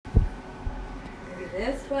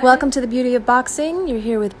this button. Welcome to the Beauty of Boxing. You're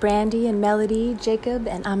here with Brandy and Melody, Jacob,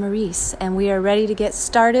 and Amaris, and we are ready to get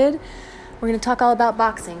started. We're going to talk all about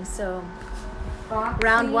boxing. So, Boxing.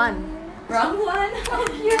 round one. Round one? Oh,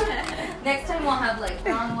 yeah. Next time we'll have like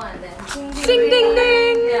round one then. Ding, ding,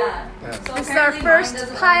 ding. Yeah. So This is our apparently first mine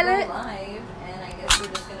doesn't pilot. go live, and I guess we're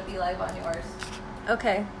just going to be live on yours.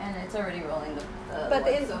 Okay. And it's already rolling the But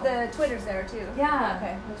one, so. the Twitter's there too. Yeah.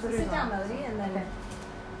 Okay. So Twitter's sit down, on. Melody, and then. Okay.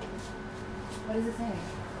 What is it saying?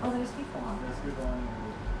 Oh, there's people on.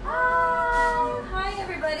 Hi,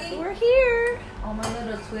 everybody. We're here. Oh, my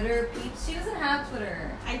little Twitter peeps. She doesn't have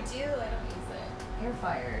Twitter. I do. I don't use it. You're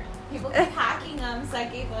fired. People keep hacking them, so I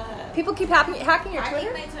gave up. People keep hacking your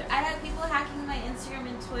Twitter? I have people hacking my Instagram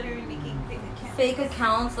and Twitter and making fake accounts. Fake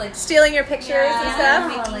accounts, like Stealing your pictures and stuff?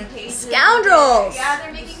 Making Like pages. Scoundrels! Yeah,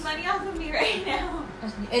 they're making money off of me right now.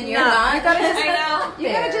 and you're No, not. you gotta just- I know. You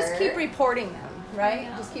gotta just keep reporting them, right?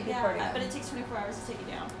 Yeah. Just keep Yeah, reporting but them. it takes 24 hours to take it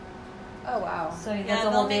down. Oh, wow. So that's Yeah,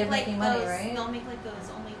 a whole they'll day make of like making money, those. right? They'll make like those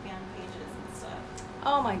OnlyFans pages and stuff.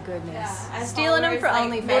 Oh, my goodness. Yeah, I have Stealing them for followers,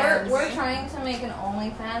 like, OnlyFans. We're trying to make an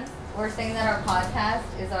OnlyFans. We're saying that our podcast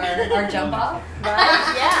is our jump off.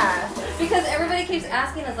 Right? Yeah. Because everybody keeps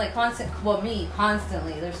asking us like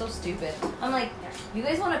constantly. They're so stupid. I'm like, you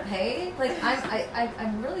guys want to pay? Like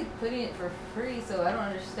I'm really putting it for free, so I don't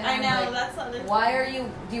understand. I know, like, that's not. why are you?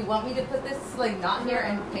 Do you want me to put this like not here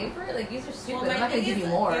and pay for it? Like these are stupid. Well, I'm not gonna give you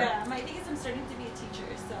more. Yeah, my thing is I'm starting to be a teacher,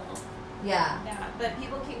 so Yeah. yeah. But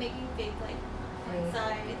people keep making fake like Right.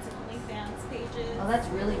 sites and OnlyFans pages. Oh, that's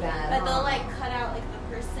really bad. But they'll like cut out like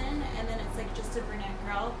the person, and then it's like just a brunette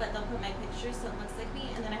girl. But they'll put my picture so it looks like me.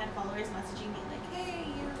 And then I had followers messaging me like, "Hey,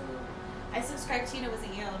 I subscribed to you, and it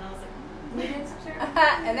wasn't you." And I was like, You didn't subscribe?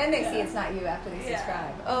 And then they see it's not you after they Yeah,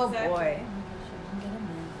 subscribe. Oh, exactly. boy.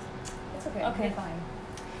 It's okay. Okay. You're fine.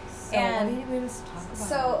 So And what did we just talk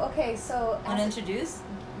about? So, want to introduce?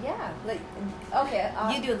 yeah. Okay.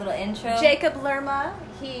 You do a little intro. Jacob Lerma,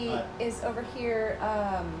 he is over here.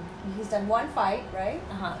 He's done one fight, right?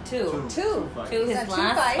 Two. Two. To He's his done two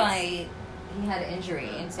last fights. fight, he had an injury,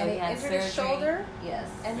 and so And he he had injured surgery. his shoulder? Yes.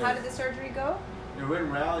 And how did the surgery go? It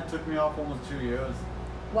went well. It took me off almost 2 years.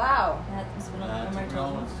 Wow. That was what Yeah, I it remember took me told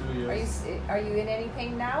him. almost 2 years. Are you in any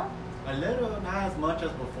pain now? A little, not as much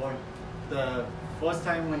as before. The first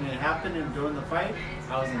time when it happened and during the fight,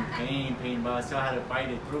 I was in pain, but I still had to fight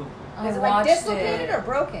it through. I Is it like watched dislocated it. or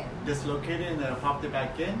broken? Dislocated, and then I popped it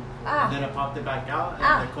back in, Ah. and then I popped it back out, and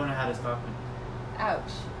Ah. the corner had to stop me. Ouch.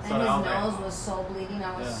 So And his I was like, nose was so bleeding.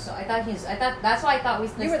 I was Yeah. so. I thought that's why I thought we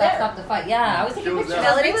You were could there. stop the fight. Yeah, I was She taking was pictures.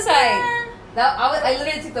 there. Melody was ringside. there. I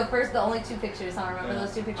literally took the only two pictures. I remember Yeah.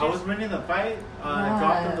 those two pictures. I was winning the fight. I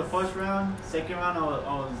dropped him the Yes. first round. Second round,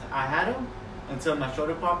 I had him until my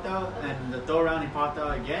shoulder popped out, and the third round he popped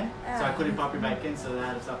out again, so I couldn't pop it back in, so I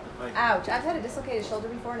had to stop the fight. Ouch. I've had a dislocated shoulder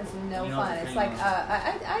before and it's no You know fun. the It's pain, like, huh?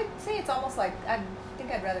 I'd say it's almost like, I think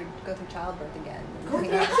I'd rather go through childbirth again. Than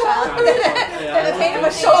Yeah, the pain of a yeah.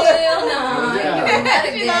 shoulder. Hell no. Yeah. You can do that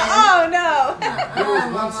She's again. like, oh no. There was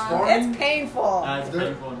one Mama. sparring. It's painful. It's There,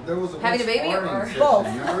 painful. there was a Having a baby sparring or session, both?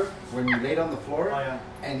 Remember when you laid on the floor Oh yeah.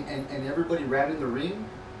 and everybody ran in the ring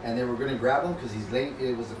and they were going to grab him because he's late.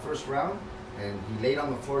 It was the first round and he laid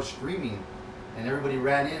on the floor screaming and everybody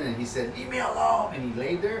ran in and he said, "Leave me alone!" And he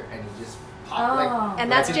laid there and he just popped like.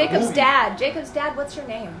 And that's like in the Jacob's movie. dad. Jacob's dad, what's your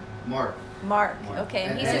name? Mark. Mark. Mark. Okay,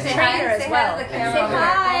 and And- he's and his say trainer hi- as say hi well. to the Say camera.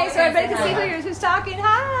 hi, so everybody can Say see hi. who's talking.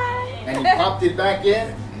 Hi. And he popped it back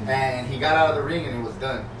in and he got out of the ring and it was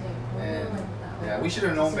done. And yeah, we should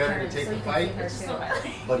have known better to take the fight,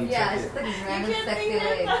 but he Yeah, took it's it. just like his random sexy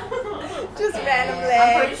legs. Just Okay. random I'm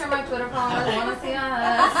pretty legs. sure my Twitter followers want to see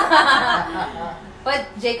us. But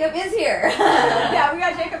Jacob is here. Yeah, we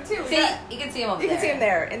got Jacob too. We See, got- you can see him over you there. can see him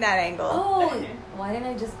there in that angle. Oh, why didn't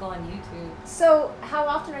I just go on YouTube? So, how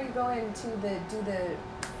often are you going to do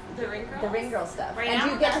the ring girl. the ring girl stuff? Right And now,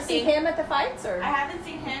 do you get to see nothing. him at the fights, or? I haven't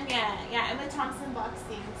seen him yet. Yeah, I'm with Thompson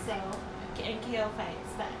Boxing, so in KO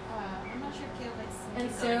fights, but I'm not sure if KO fights. And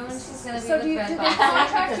keep soon going. she's gonna be So with do Red they Boxing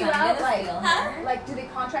contract you because I'm out gonna like, steal her. like do they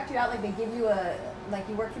contract you out like they give you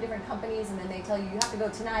you work for different companies and then they tell you have to go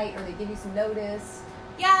tonight or they give you some notice?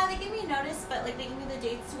 Yeah, they give me notice, but like they give me the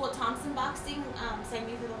dates. Well, Thompson Boxing signed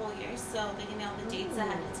me for the whole year, so they give me all the dates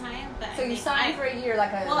ahead of time. But So I you think signed for a year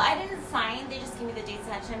like a. Well, I didn't sign. They just give me the dates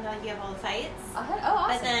ahead of time. They're like, you have all the fights. Oh,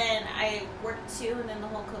 awesome. But then I worked too, and then the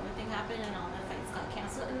whole COVID thing happened, and all the fights got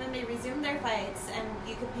canceled. And then they resumed their fights, and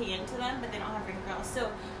you could pay into them, but they don't have ring girls.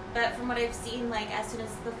 So, but from what I've seen, like as soon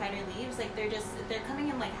as the fighter leaves, like they're coming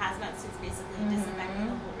in like hazmat suits, basically disinfecting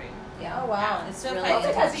the whole ring. Yeah. Oh wow. It's So really fights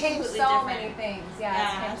It are has completely changed so many different. things. Yeah.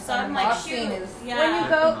 Yeah. So I'm like, Boxing shoot. is- Yeah. When you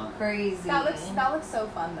go, crazy. that looks so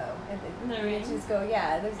fun though. The ring. Just go,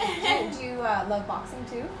 yeah. Do you love boxing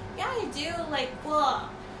too? Yeah, I do. Like, well,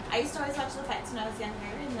 I used to always watch the fights when I was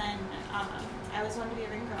younger, and then I always wanted to be a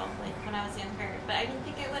ring girl, like when I was younger. But I didn't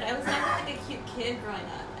think I would. I was never like a cute kid growing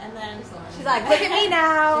up, and then She's like, look at me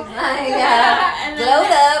now. yeah. and then,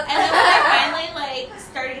 Glowed up. And then when I finally like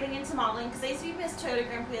started getting into modeling, because I used to be Miss Toyota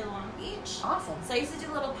Grand Prix of Long Beach. Awesome. So I used to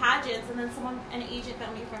do little pageants, and then an agent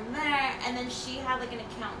found me from there, and then she had like an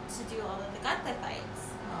account to do all of the gate fights.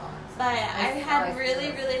 But I had really,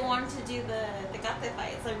 really wanted to do the gate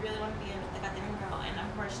fights. I really wanted to be the gate ring girl, and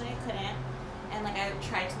unfortunately I couldn't. And like I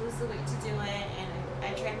tried to lose the weight to do it, and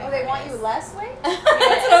I tried my Oh, they want you hardest. less weight? Yes.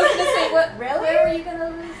 That's what I was gonna say. What? Really? Where were you gonna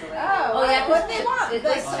lose the weight? Oh, yeah. what they want? It's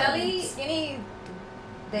Like like Shelly. skinny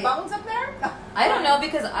They, bones up there? I don't know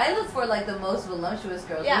because I look for like the most voluptuous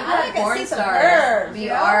girls. Yeah, we've I had like to porn see some stars curves, be you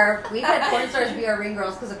know? our. We've had porn stars be our ring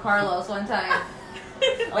girls because of Carlos one time. Wait,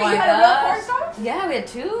 you had a real porn star? Yeah, we had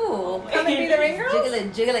two. Come and be the ring girls?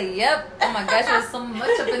 Jiggly, yep. Oh my gosh, there was so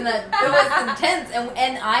much up in that. It was intense,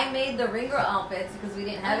 and I made the ring girl outfits because we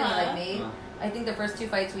didn't have any like made. I think the first two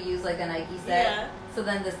fights we used like a Nike set. Yeah. So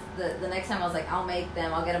then the next time I was like, I'll make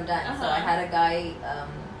them, I'll get them done. So I had a guy,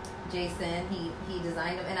 Jason. He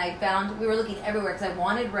designed them, and I found we were looking everywhere because I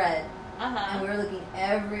wanted red. And we were looking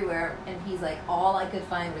everywhere, and he's like, all I could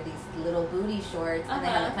find were these little booty shorts, and they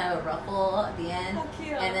had like kind of a ruffle at the end, How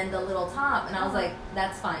cute. and then the little top, and I was like,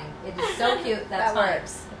 that's fine. It is so cute. That's That fine.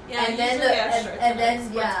 works. Yeah, and then usually I have shorts and like then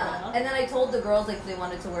sports yeah, bra. and then I told the girls like if they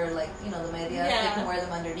wanted to wear like the media, they Yeah. can wear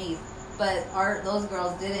them underneath. But those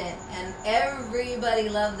girls didn't, and everybody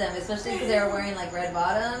loved them, especially because they were wearing like red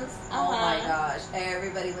bottoms. Oh my gosh,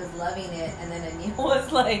 everybody was loving it. And then Anil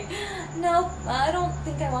was like, "Nope, I don't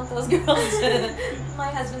think I want those girls."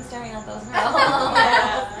 My husband's staring at those girls,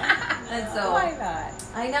 and so Why not?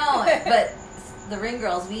 I know, but the ring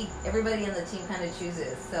girls, everybody on the team kind of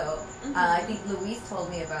chooses. So I think Luis told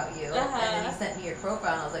me about you, and then he sent me your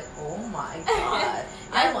profile, and I was like, oh my god,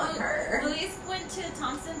 I want her. Luis went to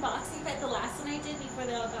Thompson Boxing Fight, the last one I did before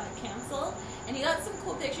they all got canceled, and he got some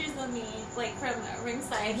cool pictures of me, like from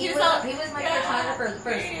ringside. He was my photographer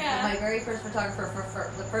first, my very first photographer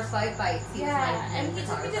for the first 5 fights. He was my and he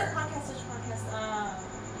took me to a photographer. podcast, which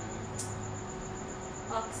podcast?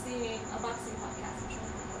 A boxing podcast. I'm trying to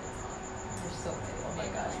remember what it's called. There's so many. Oh my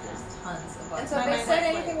gosh, there's tons of And so boxing. they My said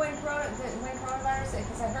mind's anything when coronavirus?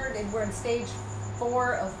 Because I heard we're in stage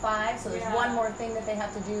 4 of 5, so there's one more thing that they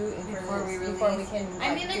have to do before we can.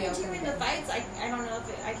 I mean, they're be open continuing the again. fights. I don't know if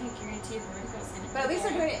I can guarantee if Ring Girl's going to. But at least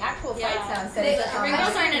they're doing actual Yeah. fights now instead They- of just Ring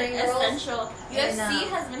Girls aren't Ring Girls essential. UFC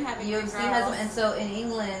and, has been having UFC Ring has Girls. them, and so in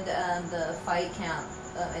England, the fight camp,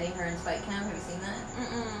 Eddie Hearn's fight camp. Have you seen that?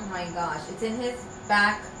 Oh my gosh, it's in his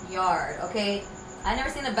backyard. Okay, I've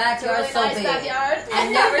never seen a backyard really so nice big. backyard.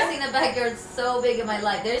 I've never seen a backyard so big in my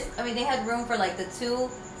life. They had room for like the 2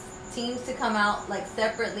 teams to come out like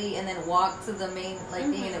separately and then walk to the main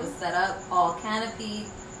thing, and it was set up all canopy,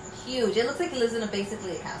 huge. It looks like he lives in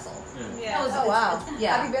basically a castle. Yeah. That was- Oh wow!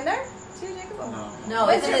 yeah. Have you been there? Too, Jacob? No,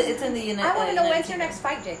 When's it's in the United. I want to know when's your Kingdom. next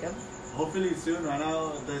fight, Jacob. Hopefully soon. Right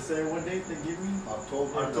now, they say what date they give me?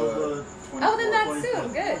 October October 24th. Oh, then that's 25th.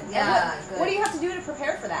 soon. Good. Yeah, And good. what do you have to do to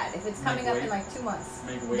prepare for that if it's coming Make up in weight. like 2 months?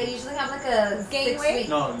 Make They weight. usually have like a Gain 6 weight? week.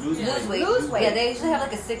 No, lose Lose weight. Lose weight. Yeah, they usually have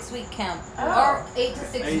like a 6-week camp, Oh. or 8 to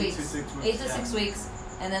 6 8 weeks. to 6 weeks. 8 to 6 weeks,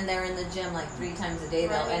 and then they're in the gym like 3 times a day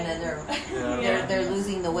though, and then Yeah. they're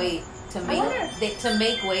losing the weight to I make wonder. to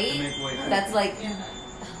make weight. Make weight. That's like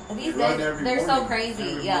these Run guys. every They're so morning.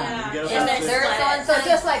 crazy. Every Yeah. morning. You get up And at they're 6. sweat. So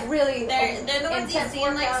just like really They're the ones you intense see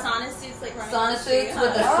in like workout. sauna suits, like running Sauna on the street, suits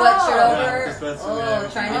with the huh? sweatshirt Oh. over. Yeah, the sweatsuit, Oh, yeah.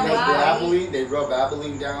 trying to They make make wow. Abilene, they rub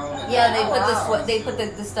Abilene down. And Yeah, they Oh, put the wow. sweat. They put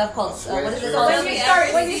the stuff called what is it Sweatshirt. called? When you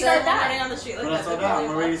start- when you start that? running on the street like When I that, saw they're that, I'm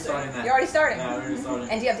really already boxing. starting that. You're already starting. Yeah, I'm already starting.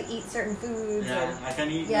 And do you have to eat certain foods? Yeah, I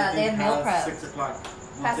can eat Yeah, they nothing have meal past prep. 6 o'clock.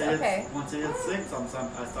 Past- Once okay. it hits 6,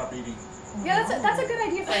 I stop eating. Yeah, that's a good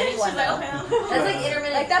idea for anyone. She's like, though. "Oh, That's like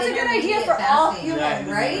intermittent. Like, that's a good idea intermediate for all fasting, humans, Yeah, it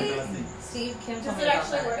is right? intermittent fasting. Steve Kim told Does me it about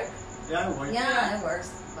actually that. work? Yeah, it works. Yeah, it works.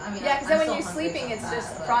 I mean, Yeah, because then I'm when so you're hungry sleeping, from it's that, just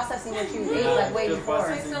but- processing what you ate Yeah, like way just before.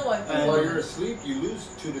 processing. And While you're asleep, you lose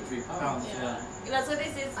 2 to 3 pounds. pounds, yeah. That's what they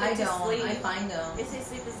say. It's good I to don't. sleep. I find them. They say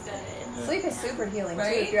sleep is good. Yeah. Sleep is super healing too.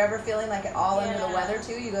 Right? If you're ever feeling like it all under the Yeah. weather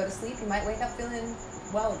too, you go to sleep, you might wake up feeling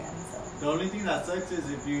well again. So. The only thing that sucks is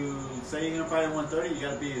if you say you're gonna fight at 130, you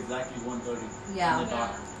gotta be exactly 130. Yeah. On the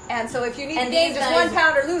dot. And so if you need And to gain these just guys- 1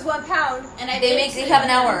 pound or lose 1 pound, And I They did make. They sleep have an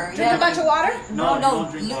in. hour. drink a bunch of water. No, you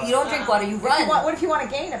don't drink water. you don't drink water. You run. What if you want to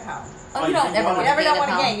gain a pound? Oh, you don't never want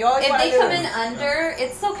to gain. You always if want to they come in under,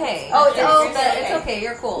 it's okay. It's okay.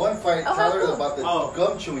 You're cool. One fight, tell her about the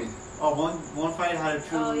gum chewing. Oh, one fight had to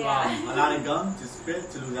chew a lot of gum to spit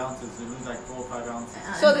to lose ounces. To lose like 4 or 5 ounces.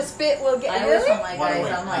 So the spit will get. I always tell my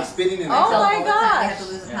guys, I'm like, spitting in oh my gosh! I have to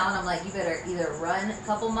lose a pound. I'm like, you better either run a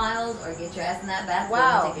couple miles or get your ass in that bathroom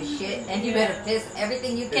and take a shit, and you better piss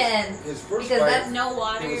everything you can. His first because fight, that's no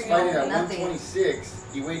water. He was fighting at nothing.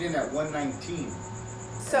 126. He weighed in at 119.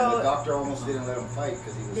 So and the doctor almost didn't let him fight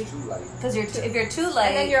because he was too light. Because if you're too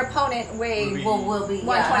light, and then your opponent weighs will be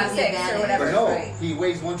 126 or whatever. But no, he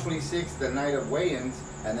weighs 126 the night of weigh-ins,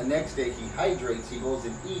 and the next day he hydrates. He goes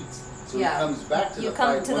and eats, so he comes back to the fight. You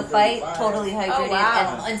come to the fight totally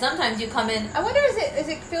hydrated, and sometimes you come in. I wonder, is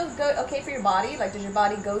it feel good? Okay for your body? Like, does your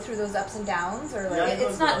body go through those ups and downs, or like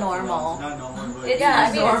it's not normal? It's not normal. It's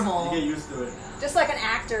not normal. You get used to it. Just like an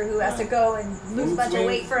actor who has to go and lose a bunch of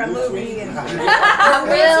weight for a movie. And the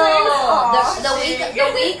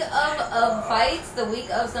week of fights, the week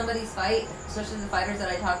of somebody's fight, especially the fighters that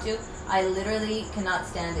I talk to, I literally cannot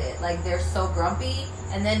stand it. Like, they're so grumpy.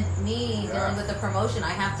 And then me dealing with the promotion, I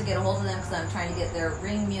have to get a hold of them because I'm trying to get their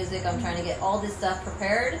ring music. I'm trying to get all this stuff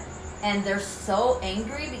prepared. And they're so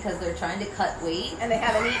angry because they're trying to cut weight. And they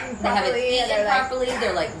haven't eaten properly.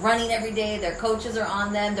 They're like running every day. Their coaches are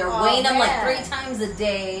on them. They're weighing them like 3 times a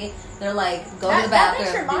day. They're like, go to the bathroom. That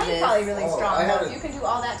makes your mind probably really strong. If you can do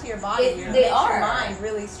all that to your body, it makes your mind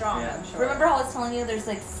really strong, I'm sure. Remember how I was telling you there's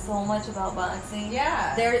like so much about boxing?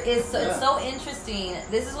 Yeah. There is, it's so interesting.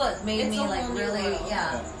 This is what made me like really,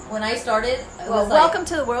 When I started, welcome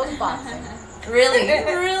to the world of boxing. Really?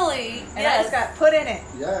 And I just got put in it.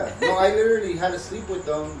 Yeah. No, I literally had to sleep with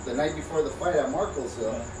them the night before the fight at Marco's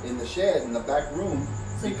in the shed in the back room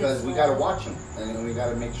because we got to watch him and we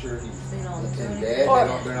got to make sure he's in bed.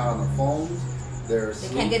 They're not on their phones. They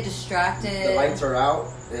can't get distracted. The lights are out.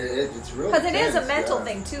 It's real. Because it is a mental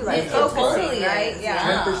thing too, like focusing, right?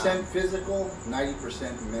 Yeah. 10% physical,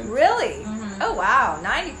 90% mental. Really? Mm-hmm. Oh wow,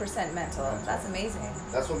 90% mental. That's amazing.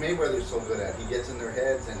 That's what Mayweather's so good at. He gets in their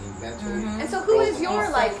heads and he mentally. And so, who is your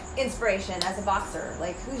like inspiration as a boxer?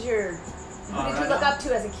 Like, who did you look up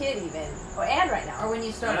to as a kid, even, and right now, or when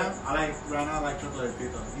you started? I like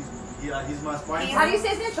Chocolatito. He's my sparring. How do you say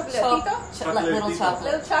his name? Chocolatito? Little chocolate.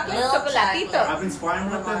 Little chocolate. Chocolatito. I've been sparring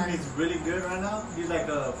with him. He's really good right now. He's like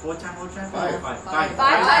a 4-time world champion. Five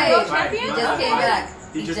world champion? He just came back.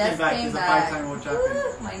 He just came back. He's a 5-time world champion.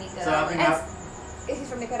 Is he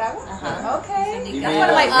from Nicaragua? Okay. That's one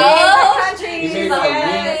of my favorite countries. He made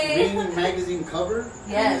a Ring magazine cover.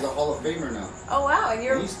 And he's a Hall of Famer now. Oh wow! And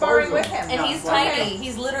you're sparring with him. And he's tiny.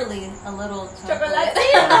 He's literally a little chocolate.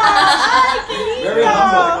 Very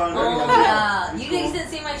humble. Yeah. You guys didn't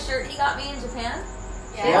see my shirt he got me in Japan?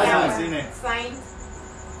 Yeah, I haven't seen it. Signed.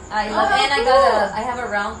 I love and I have a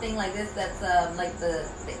round thing like this that's like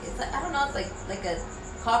it's like, I don't know, it's like a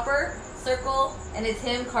copper circle and it's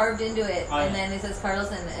him carved into it and then it says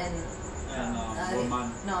Carlos and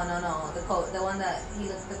the one that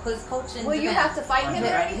the coach in Will Japan. You have to fight him or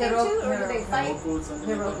anything too, or do they fight? Do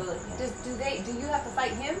you have to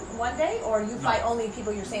fight him one day, or you fight only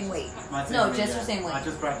people your same weight? No, just your same weight. I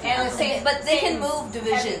just practice. And the same, but they can move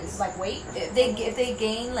divisions. Like weight. If they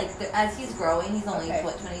gain as he's growing, he's only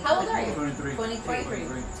what 20. How old are you? 23.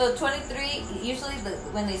 So 23. Usually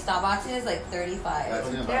when they stop boxing is like 35.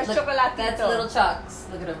 There's Chocolatito. That's Little Chucks.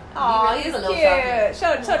 Look at him. Oh, he's he's a little cute.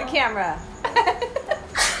 Show the camera.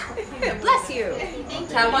 Bless you.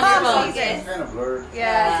 Tap on your phone. It's kind of blurred.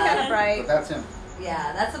 Yeah, it's kind of bright. But that's him.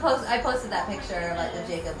 Yeah, that's supposed. I posted that picture of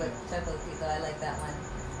Jacob with Chocolatito. I like that one.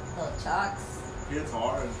 Little Chucks. He hits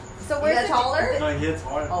hard. So where's the taller? No, he hits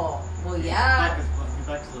hard. Oh, well, yeah. He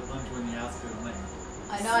backs the punch when he has to.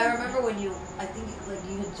 I know. I remember when I think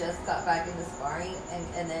you had just got back into sparring,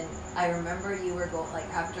 and then I remember you were going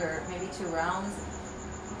after maybe 2 rounds.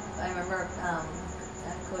 I remember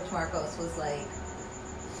Coach Marcos was like,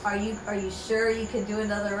 "Are you sure you can do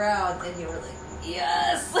another round?" And you were like,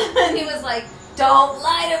 "Yes." And he was like, "Don't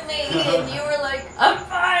lie to me." And you were like, "I'm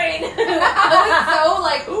fine." I was so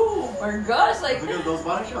like, "Ooh, my gosh!" Like because those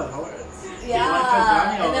body shots hurt.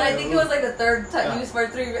 Yeah, and then I think it was like the 3rd time you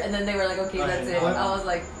sparred 3, and then they were like, "Okay, that's it." I was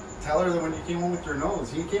like, tell her that when you came home with your nose,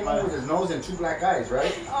 he came home with his nose and 2 black eyes,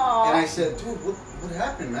 right? Aww. And I said, "Dude, what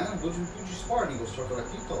happened, man? Who'd you spar?" And he goes,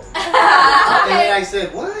 "Chocolatito." And then I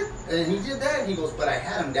said, "What?" And he did that. And he goes, "But I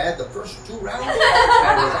had him, Dad. The first 2 rounds,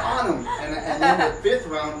 I was on him. And then the 5th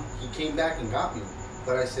round, he came back and got me.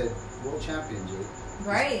 But I said, 'World champion, Jake.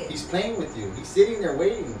 Right. He's playing with you. He's sitting there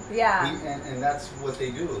waiting. Yeah. And that's what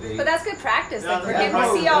they do. But that's good practice, like for Yeah, him no,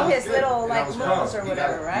 to see all his good. little And like I was moves proud. or He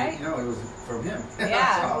whatever, got- right? You know, it was from him.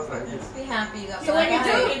 Yeah. So I was like, yes. Be happy you got So when you black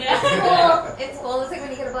do- eye. It's cool. It's cool. It's like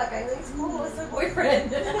when you get a black eye. It's cool. It's a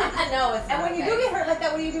boyfriend. No, it's And not when you okay. do get hurt like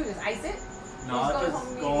that, what do you do? Just ice it No,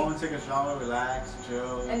 just go home, take a shower, relax,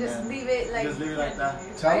 chill. and just leave it like. Just leave it like that.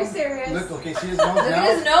 Tell Are you him- serious? Look, okay, see his nose Look now?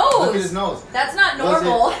 at his nose. Look at his nose. That's not Was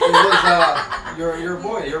normal. It was your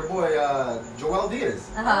boy, Joel Diaz.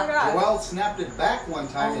 Oh my God. Joel snapped it back one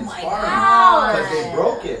time Oh in my sparring God. because they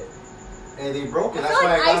broke it. And they broke it. I That's feel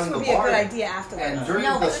why like I got ice in the would be a bar. good idea afterwards. And during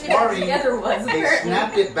No, the but sparring, together was they apparently.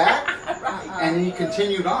 snapped it back, Uh-uh. and then he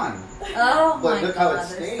continued on. Oh But my look how it God,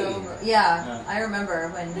 they're stayed. so yeah, Yeah. I remember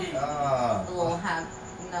when Ah. the little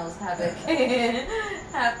nose havoc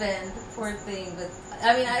happened. Poor thing. But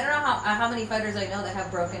I mean, I don't know how many fighters I know that have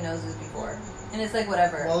broken noses before, and it's like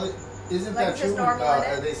whatever. Well, isn't Like that it's true? just normal,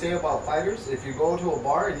 isn't it? They say about fighters, if you go to a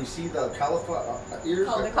bar and you see the cauliflower ears,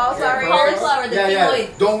 Oh, the like- cauliflower yeah, ears? Cauliflower, the yeah,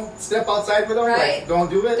 keloid. Don't step outside with them. Right. Like, don't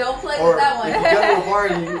do it. Don't play Or with that one. if you go to a bar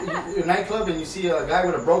and you're a nightclub and you see a guy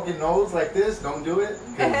with a broken nose like this, don't do it.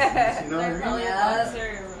 'Cause you know what I They're mean? probably Yeah. a boxer or a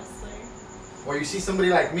wrestler. Or you see somebody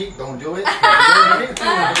like me, don't do it. 'Cause you know what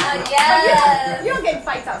I mean? Yes. You don't get in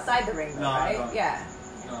fights outside the ring, though, No, right? no. Yeah.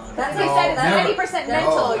 No, That's They No, said it's never. 90% Never.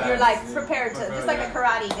 mental. No, You're that's- like prepared to, prepared, just like a yeah.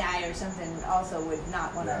 karate guy or something. Also, would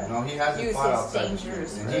not want Yeah, to no, he hasn't use fought his outside.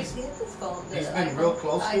 dangers. And Wait, he's- see if this phone. he's been real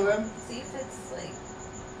close to him. See if it's like.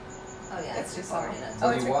 Oh yeah, It's just recording. on. It's Oh,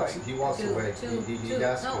 When it's he walks, recording. he walks two, away. two, He two,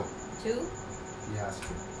 has no, to. two. He has to.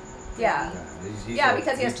 Yeah. He's Yeah, a-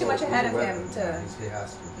 because he has he's too a- much he's ahead a of weapon. him to- Yeah, he has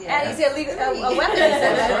to. Yeah. And he's illegal, a weapon. He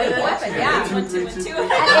said a weapon. Yeah.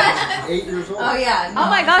 8 years old. Oh yeah. Oh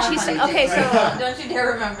my it's gosh, not he's funny, okay. Jake. So Don't you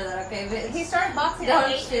dare remember that, okay, bitch? he started boxing Don't at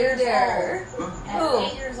 8 you years dare. old. Who?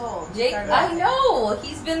 At 8 years old. he Jake, started I boxing. know.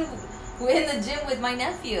 He's been in the gym with my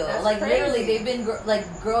nephew. That's like crazy. literally, they've been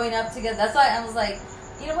growing up together. That's why I was like,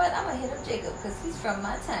 you know what? I'm gonna hit up Jacob because he's from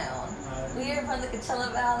my town. We are from the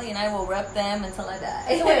Coachella Valley, and I will rep them until I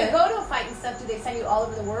die. So when you go to a fight and stuff, do they send you all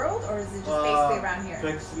over the world, or is it just basically around here?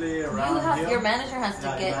 Basically around here. Your manager has to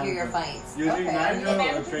Yeah, get you your manager. fights. Usually Okay. manager The or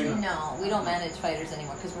manager? trainer. No, we don't manage fighters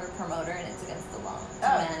anymore because we're a promoter and it's against the law to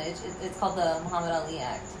Oh. manage. It's called the Muhammad Ali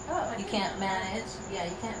Act. Oh, You can't manage. Yeah,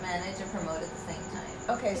 you can't manage and promote at the same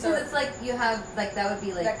time. okay. Because So it's like you have like that would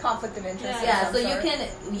be like that conflict of interest. of yeah. some So you sort.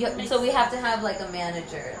 can so we have to have like a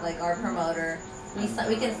manager, like our promoter. We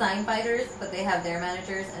can sign fighters, but they have their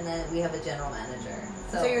managers, and then we have a general manager.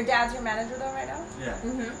 So your dad's your manager though, right now? Yeah.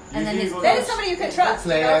 hmm And then Usually his it goes That like- is somebody you can trust,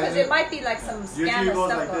 you Play know, as because it- it might be like some Usually it scandalous goes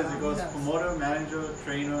stuff like going this. on. It goes Who knows? promoter, manager,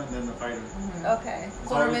 trainer, and then the fighter. Okay.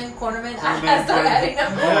 It's always- cornerman. I Cornerman, start adding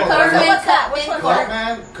them. yeah. So Cornerman, what's that? Which cutman, one's corner-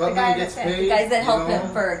 that? Cutman guy gets that's in- paid. The guys that you help know?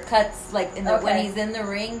 him for cuts, like when Okay. he's in the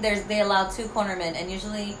ring, they allow 2 cornermen, and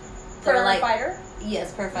usually Per they're like fighter?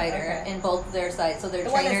 yes per fighter Okay. in both their sides. So their The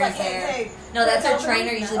one trainers that's like, there. hey, No, that's their tell them?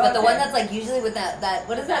 trainer usually, but the one Okay. that's like usually with that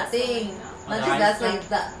what is that thing? Lunches, ice that's thing? like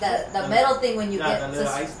that metal thing when you Yeah, get the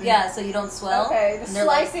little ice thing? yeah, so you don't swell. Okay, the And they're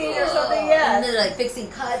like, slicing or something, "Ugh," yeah. And they're like fixing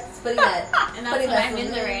cuts, putting that. And that's putting when that I'm in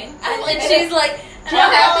the solution. ring. And she's like, And "You're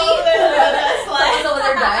I'm happy?" all that's Someone's over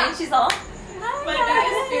there dying. She's all. My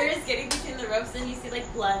biggest fear is getting between the ropes and you see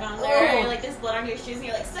like blood on there, Oh. or like there's blood on your shoes, and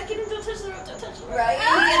you're like, suck it in, don't touch the rope, don't touch the rope. Right. And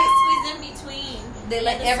you get squeezed in between. They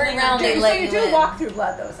like the every swing round under. they So let you do in. walk through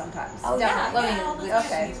blood though sometimes. Oh yeah, Yeah, I mean, yeah, with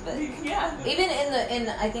okay. shoes, but Yeah. even in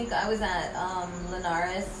I think I was at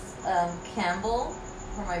Linares Campbell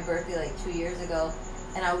for my birthday like 2 years ago,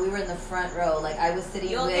 and we were in the front row. Like I was sitting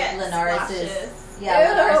You'll with get Linares's splashes. yeah,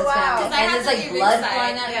 Ew, Linares's wow. family, 'Cause I and have it's to like be blood ringside,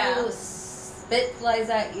 flying at yeah. you, spit flies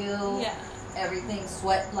at you, Yeah. everything,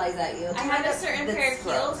 sweat flies at you. I have a certain That's pair of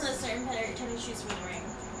heels gross. and a certain pair of tennis shoes for the ring.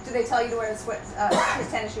 Do they tell you to wear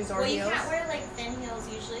tennis shoes or Well, you heels? can't wear like thin heels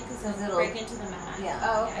usually because Because they'll it'll- break into the mat. Yeah.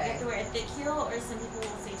 Oh, You okay. have to wear a thick heel, or some people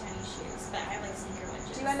will say tiny shoes, but I like sneaker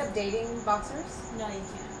wedges. Do you end up dating boxers? No, you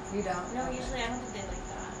can't. You don't. No, usually I don't think they like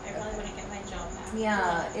that. I probably wouldn't get my job back.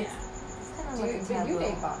 Yeah, it's Yeah. kind of Do like you, a but you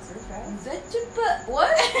taboo. date boxers, right?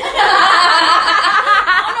 What?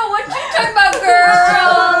 I don't know what you talking about,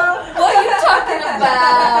 girl. What are you talking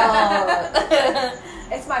about?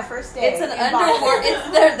 It's my first day. It's an in underworld. boxers.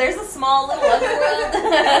 It's there's a small little underworld.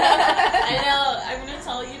 I know. I'm gonna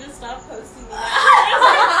tell you to stop posting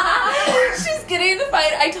that. She's getting in the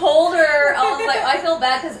fight. I told her, I was like, I feel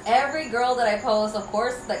bad because every girl that I post, of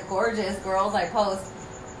course, like gorgeous girls I post,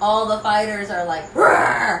 all the fighters are like,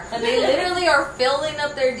 "Roar!" And they literally are filling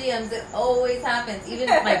up their DMs. It always happens. Even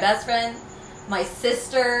my best friend, my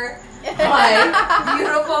sister, my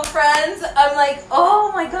beautiful friends, I'm like,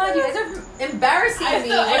 oh my god, you guys are embarrassing me.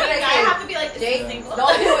 What did I say? I have to be like, Jake, single.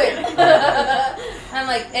 don't do it. I'm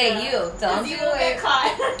like, hey, you, don't do you will get it.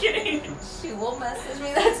 caught. I'm kidding. She will message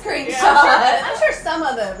me that screenshot. I'm sure some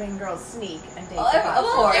of the ring girls sneak and date. Of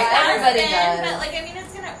course, everybody does. But like, I mean,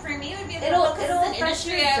 it's gonna, for me, it would be a It'll because it's an affect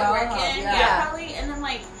industry your I job, work in. yeah. Yeah, probably. And then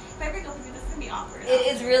like, if I ever go through this, it's gonna be awkward. It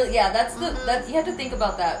is really, yeah. That's the that you have to think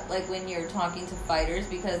about that, like when you're talking to fighters,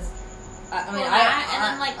 because I mean, and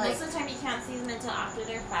then like most of the time you can't see them until after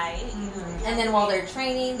their fight. Mm-hmm. And then while they're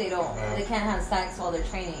training, they can't have sex while they're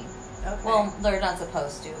training. Okay. Well, they're not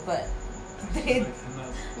supposed to, but they.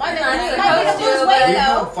 My They're man, not supposed to, but- We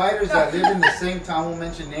know fighters that live in the same town, won't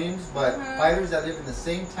mention names, but fighters that live in the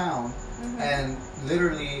same town and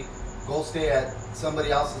literally go stay at somebody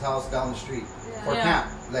else's house down the street for camp.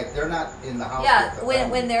 Like they're not in the house. Yeah, with the when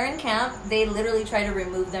family. they're in camp, they literally try to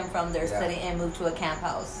remove them from their Yeah. city and move to a camp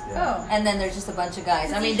house. Oh, And then there's just a bunch of guys.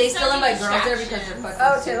 I Because mean, you they just still don't need invite girls there because they're distractions.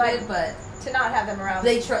 fucking to, stupid, like- but to not have them around.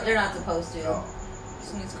 they're not supposed to. No. As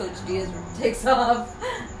soon as Coach Diaz takes off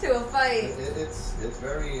to a fight. It's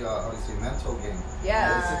very obviously mental game.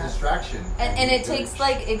 Yeah. It's a distraction. And it takes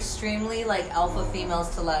like extremely like alpha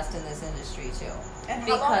females to last in this industry too, And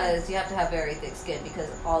how long- because you have to have very thick skin because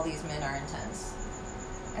all these men are intense.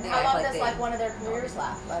 And They how act long like does they- like one of their careers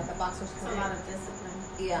last? Like a boxer's It's a career? lot of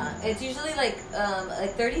discipline. Yeah, it's usually like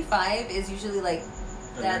 35 is usually like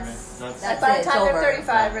that's Like by it, the time it's they're over.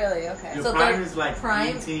 35, really? Okay. Your So prime they're is like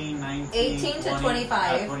prime- 18, 19, 18 to 20,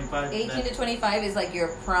 25. 25. 18 to 25 is like your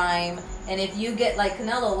prime, and if you get like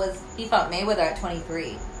Canelo he fought Mayweather at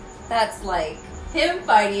 23. That's like him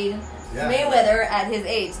fighting Mayweather at his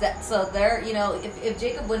age. So they're, you know, if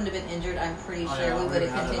Jacob wouldn't have been injured, I'm pretty sure we would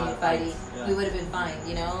have continued fighting. Yeah. We would have been fine,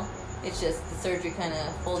 you know. It's just the surgery kind of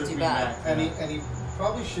holds Took you me back. And he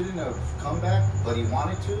probably shouldn't have come back, but he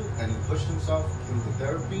wanted to, and he pushed himself through the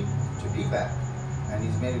therapy to be back, and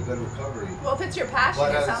he's made a good recovery. Well, if it's your passion,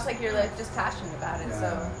 But it as- sounds like you're like just passionate about it.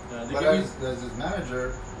 So. They But give you- as his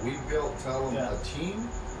manager, we built a team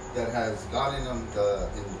that has gotten him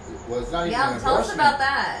it's not even Yeah, an tell us endorsement. about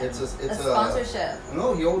that. It's a sponsorship.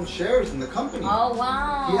 No, he owns shares in the company. Oh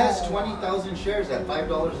wow! He has 20,000 shares at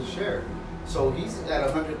 $5 a share, so he's at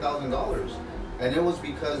 $100,000. And it was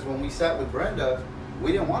because when we sat with Brenda,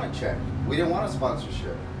 we didn't want a check, we didn't want a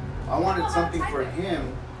sponsorship. I wanted something for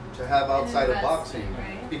him to have outside of boxing,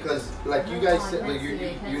 because like you guys said, like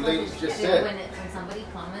you ladies just said. When somebody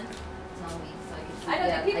comments, tell me so I can. I know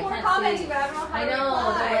that people are commenting, but I don't know how I to know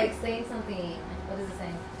reply. they're like saying something. What is it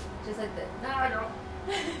saying? Just like that. No, I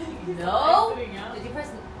don't. No. Did you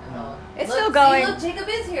press? No. It's Look, still going. See, look, Jacob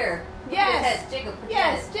is here. Put Yes. your head, Jacob. Put your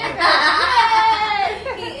Yes, head.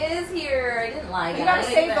 Jacob. He is here. I didn't lie. You gotta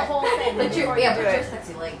guys. save the whole thing. Put your before you do put your it.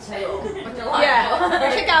 sexy leg too. Put your leg.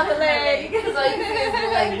 Yeah. Check out the leg. So you can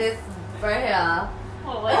see like this right here.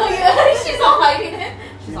 Oh, Oh yeah, she's all hiding it.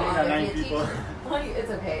 You She's may all have hiding 9 it. people.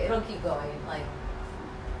 It's okay. It'll keep going. Like.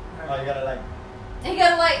 Oh, you gotta like. And you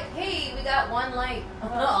gotta like, hey, we got one like.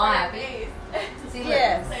 All happy. See, look.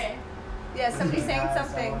 Yes. Yeah, somebody's saying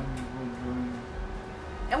something.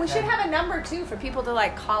 And we should have a number too for people to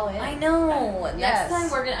like call in. I know. Yes. Next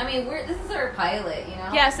time we're gonna. I mean, this is our pilot. You know.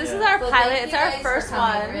 Yes, this is Yeah. our So pilot. thank It's you our guys for first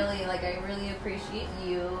coming. one. Really, like, I really appreciate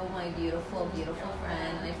you, my beautiful, beautiful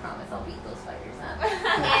friend, and I promise I'll beat those fighters up.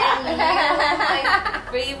 And you,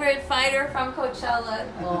 my favorite fighter from Coachella.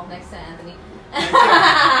 Well, next to Anthony.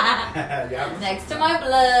 Yeah. Next to my blood.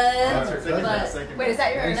 That's her Second, But- second. Wait, is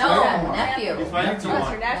that your Thanks, no, Mom. nephew. He's fighting That's your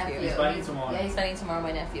tomorrow. nephew. He's fighting tomorrow. Yeah, he's fighting tomorrow.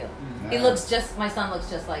 My nephew. Mm. He looks just. My son looks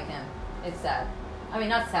just like him. It's sad. I mean,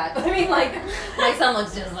 not sad, but I mean, like, my son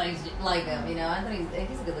looks just like him. You know, Anthony's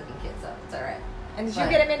he's a good-looking kid, so it's all right. And did you But-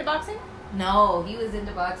 get him into boxing? No, he was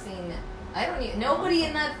into boxing. I don't even. Nobody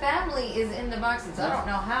in that family is into boxing, so I don't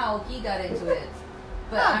know how he got into it.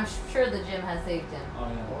 But Huh. I'm sure the gym has saved him. Oh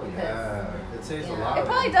yeah. Oh yeah, it saves a Yeah. lot. It of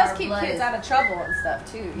probably them. does Our keep blood kids is- out of trouble and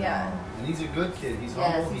stuff too. Yeah. And he's a good kid. He's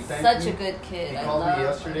Yes, humble. He he's thanked such me. a good kid. He I called me love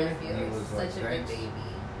yesterday, my nephew. and he was He's like, such a good "Thanks." baby.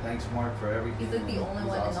 Thanks, Mark, for everything. He's like the only He's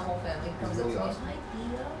one in the awesome. whole family who comes He's up really to me. awesome. Hi,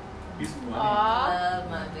 Theo. He's funny. Aww. Love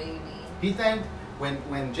my baby. He thanked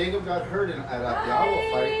when Jacob got hurt at the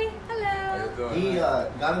Owl fight. Hello. He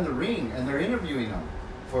got in the ring and they're interviewing him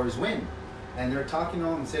for his win. And they're talking to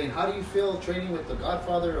him and saying, how do you feel training with the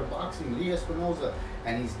godfather of boxing, Lee Espinosa?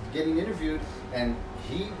 And he's getting interviewed and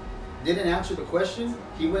he didn't answer the question.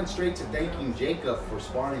 He went straight to thanking Jacob for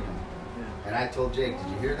sparring him. Yeah. And I told Jake, did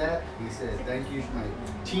you hear that? He said, thank you, my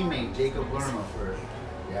teammate, Jacob Lerma, for,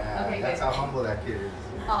 Okay, that's good. how humble that kid is.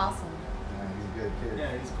 Awesome. Yeah, he's a good kid.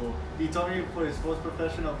 Yeah, he's cool. He told me for his first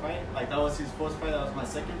professional fight, like that was his first fight, that was my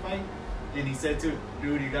second fight. and he said to,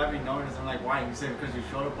 dude, you got me nervous. I'm like, why? He said, because your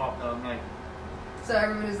shoulder popped out. I'm like, so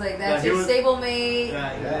everybody's like, that's yeah, your stablemate.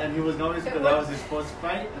 Yeah, and he was nervous because that was his first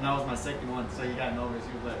fight, and that was my second one, so he got nervous.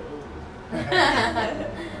 He was like, oh.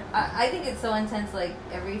 I think it's so intense. Like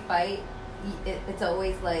every fight, it's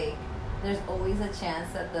always like there's always a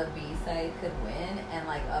chance that the B side could win and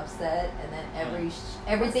like upset, and then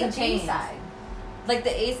everything changes. Like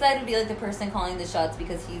the A side would be like the person calling the shots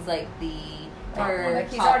because he's like the like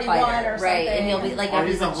he's top already fighter, won or right? something. And he'll be like,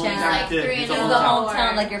 he's a a chance. Like 3-0. He's the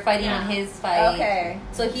hometown, like you're fighting in his fight. Okay.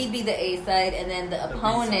 So he'd be the A side, and then the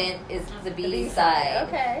opponent is the B side.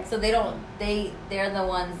 Okay. So they're the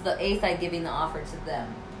ones, the A side giving the offer to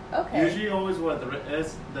them. Okay. Usually always what the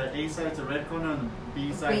A side's the red corner and the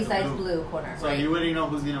B side's the blue corner. So you already know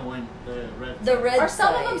who's gonna win the red. The red. Are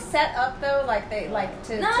some side. of them set up though, like they like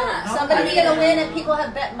to Nah. somebody's gonna win and people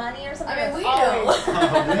have bet money or something? I mean, we That's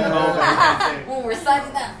know. always- When we're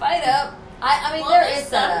signing that fight up, I mean, Well, there there's is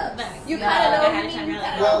some setups. that You Yeah. kind of know. Ahead of time, You really.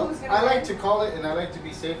 kind of know Well, who's gonna I win. like to call it, and I like to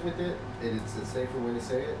be safe with it, and it's a safer way to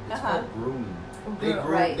say it. It's called grooming. They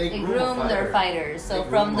groom a their fighter. fighters. So They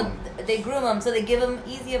from groom they groom them, so they give them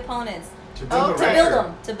easy opponents to build a to build record.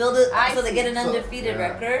 them, to build it, I so they get an see. So, undefeated yeah.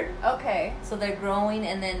 record. Okay. So they're growing,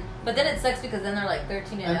 and then but then it sucks because then they're like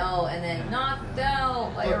 13-0, and then knocked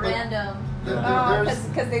out by a But- random.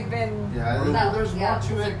 Because they've been. Yeah, there's Yeah. more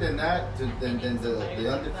to it than that, than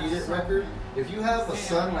the undefeated record. If you have a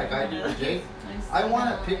son like I do with Jake, I want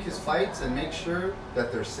to pick his fights and make sure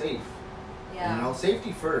that they're safe. Yeah. You know,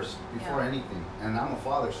 safety first before anything. And I'm a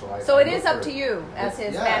father, so I. So I it look is up for- to you as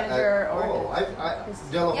his Yeah, manager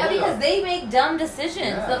De La Yeah, Hoya. because they make dumb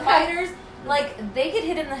decisions. Yeah. The fighters, like, they get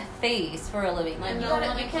hit in the face for a living. Like, And you they'll can't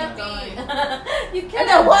wanna be. keep you And can't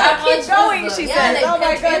they'll wanna have keep much going, wisdom. she Yeah, says. they Oh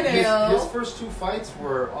my continue. goodness. His first two fights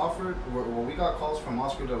were offered, where we got calls from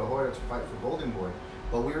Oscar De La Hoya to fight for Golden Boy,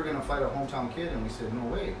 but we were going to fight a hometown kid, and we said, no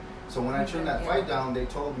way. So when I turned that fight down, they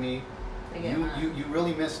told me, you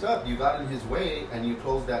really messed up. You got in his way, and you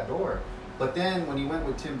closed that door. But then when he went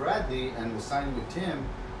with Tim Bradley and was signed with Tim,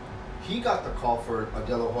 he got the call for a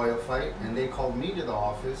De La Hoya fight, and they called me to the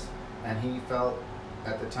office, and he felt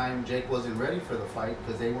at the time Jake wasn't ready for the fight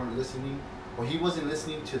because they weren't listening, or he wasn't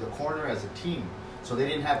listening to the corner as a team, so they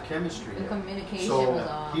didn't have chemistry. The communication So was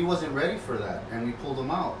off. he wasn't ready for that, and we pulled him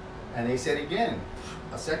out. And they said again,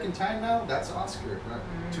 a second time now, that's Oscar.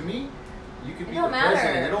 To me, you could It be don't the matter,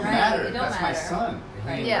 president. It don't right? matter. It don't That's my matter. son. He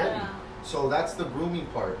Right. ain't Yeah. ready. So that's the grooming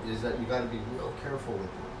part, is that you got to be real careful with it.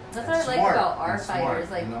 That's And what I like smart, about our and smart,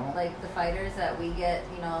 fighters, like you know? like the fighters that we get,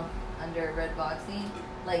 under Red Boxing,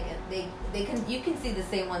 like they can you can see the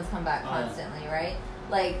same ones come back constantly, right?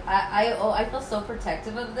 Like I feel so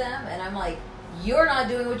protective of them, and I'm like, you're not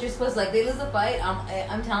doing what you're supposed to. Like they lose a fight,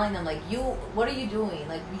 I'm telling them like, what are you doing?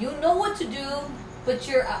 Like you know what to do, but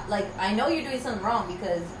you're like, I know you're doing something wrong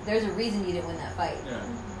because there's a reason you didn't win that fight. Yeah.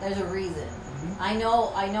 There's a reason. I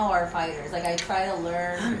know our fighters. Like I try to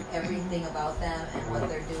learn everything about them and what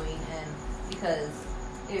they're doing, and because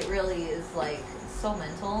it really is like so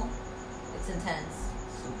mental, it's intense.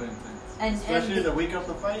 Super intense. And Especially the week of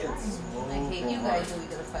the fight. It's I hate you guys the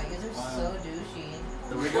week of the fight. You guys are so douchey.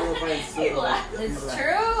 The week of the fight is super. It's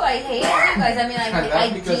true. I hate you guys. I mean, I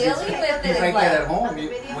Because dealing it's- with it. He's It's like like, that at home.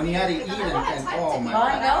 When he had to eat and oh my I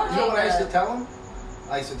God. know, You know what I used to Jacob. tell him?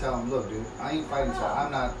 I used to tell him, look, dude, I ain't fighting, so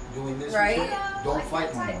I'm not doing this. Right? With you. Don't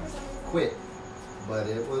fight no more. Quit. But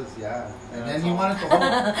it was, yeah. And Yeah, then that's he all. wanted the Do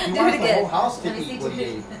it whole again. house to Let me eat see what he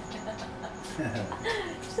today. ate.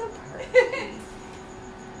 so perfect.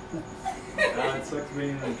 It sucks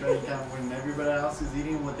being in a training camp when everybody else is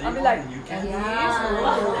eating what they I'll be want like, and you can't. Yeah.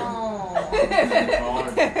 It's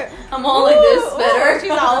hard. I'm all like this better.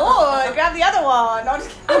 She's all, grab the other one. No, I'm just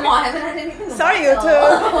kidding. I'm all, I haven't had anything. to Sorry, eat, you two.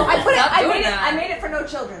 though. I put it. Stop I doing made it. that. I made it for no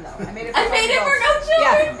children, though. I made it. For I made it for no adults.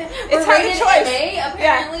 children. Yeah. It's We're hard to rated choice. MA,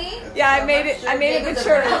 apparently. Yeah, I So made I'm it. sure I made it Jacob's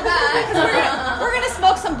mature. a fan of that. We're gonna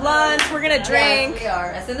smoke some blunts. We're gonna drink. Yes, we are.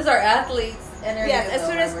 As soon as our athletes enter, Yes, as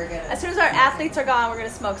soon as our athletes are gone, we're gonna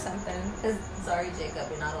smoke something. Sorry, Jacob,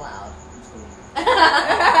 you're not allowed.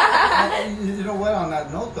 You know what? On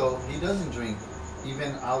that note, though, he doesn't drink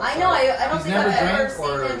even outside. I know. I don't He's think never I've ever drank seen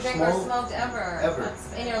or him drink or smoked smoked ever. ever.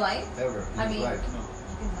 In your life? Ever. In I his mean, life. No.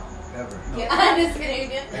 Ever. I'm just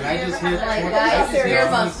kidding. And I just hit like 20 that. I just hit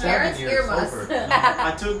Earmuffs, 27 parents, years earmuffs. sober.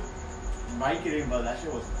 I took Vicodin, but that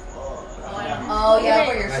shit was. Oh yeah,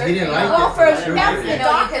 for your He surgery. didn't like Oh, it. for but sure that's did. the You know,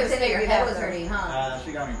 you doctor's kept saying your figured head out was though. hurting, huh? That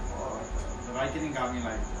shit got me fucked. The Vicodin got me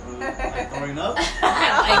like throwing up.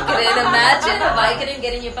 I couldn't imagine a Vicodin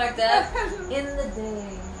getting you fucked up in the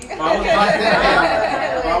day.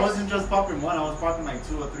 I wasn't just popping one. I was popping like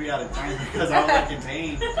 2 or 3 at a time because I was like in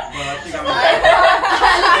pain. But I think I'm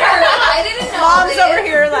I didn't know. Mom's over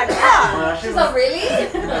here like, She's like, really?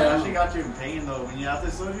 That actually got you in pain though. When you have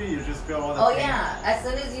the surgery, you just feel all the pain. Yeah. As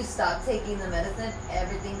soon as you stop taking the medicine,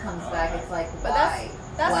 everything comes back. It's like, but why?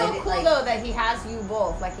 That's why so cool though that he has you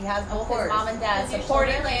both. Like he has both his mom and dad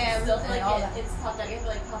supporting him. Still feel like it's popped out. You have to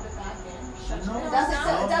like pop it back in. It's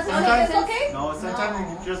okay? No,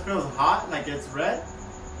 sometimes it just feels hot, like it's red.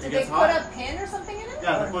 Did they put a pin or something in it?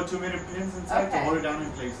 Yeah, they put 2-minute pins inside to hold it down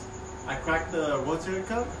in place. I cracked the rotator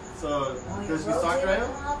cuff, so because we stopped right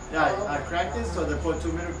up. Yeah, I cracked it, so they put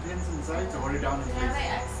 2-minute pins inside to hold it down in place. Yeah, my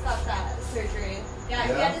ex got that surgery. Yeah,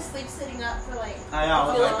 he had to sleep sitting up for like this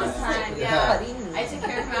time. Yeah, I took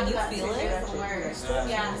care of him after that surgery. It was the worst.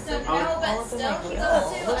 Yeah, so no, but still, he goes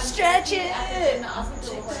to stretch it,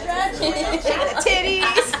 stretch it, the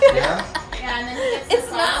titties. Yeah, and then he gets it's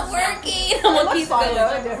not working. I'm gonna keep going.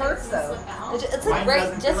 It hurts though. It's like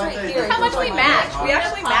just right here. How much we match? We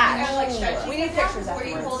actually match. Like we need pictures where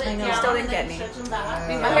you hold afterwards. it down. Still didn't get me.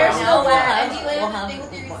 My hair's still wet. And you anything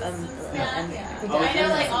with your resistance? I know,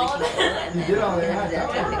 like all of it. You did all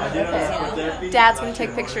that. Dad's gonna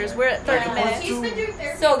take pictures. We're at 30 minutes. He's been doing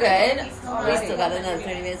therapy. So good. We still got another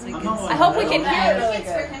 30 minutes. We can. I hope we can hear it.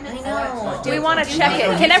 I know. Do we want to check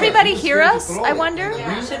it? Can everybody hear us? I wonder.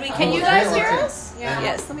 Should we? Can you guys hear us?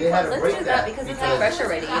 Yes. Let's do that because it's like fresh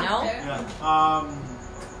already. You know. Yeah.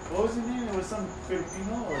 What was his name? It was some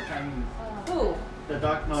Filipino or Chinese. Who? The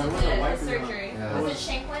doc. No, it was a white surgery. Yeah. Was it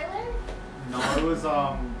Shankweiler? No, it was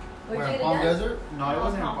Where, in Palm Desert? No, it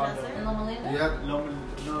wasn't in Palm Desert. In Loma Linda? Yeah. No,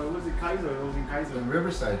 it was in Kaiser. It was in Kaiser. In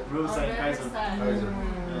Riverside. Kaiser.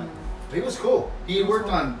 Yeah. He was cool. He worked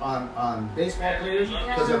on baseball players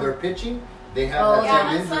because of their pitching. They have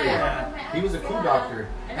that same injury. Yeah. He was a cool doctor.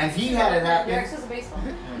 And he had it happen. was a baseball.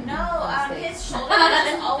 No, his shoulder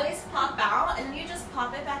would always pop out, and you just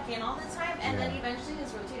pop it back in all the time, and then eventually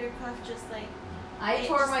his rotator cuff just like. I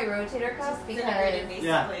tore my rotator cuff because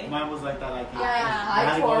mine was like that.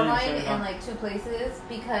 I tore mine in like 2 places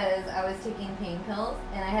because I was taking pain pills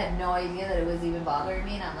and I had no idea that it was even bothering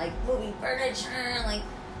me, and I'm like moving furniture, like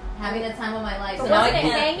having a time of my life. So now I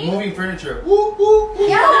can't. Moving furniture. Woo, woo, woo.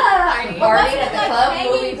 Yeah, partying at the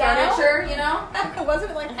club, moving furniture. You know.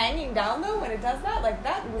 Wasn't it like hanging down though when it does that? Like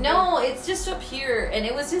that? No, it's just up here, and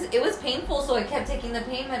it was painful, so I kept taking the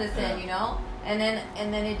pain medicine. You know. And then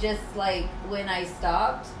it just like when I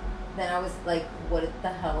stopped, then I was like, what the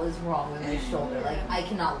hell is wrong with my shoulder? Like I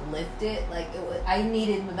cannot lift it. Like I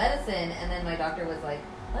needed the medicine, and then my doctor was like,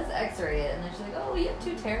 let's X-ray it, and then she's like, oh, you have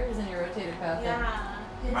 2 tears in your rotator cuff. Yeah,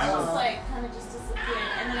 it's just like kind of just disappeared,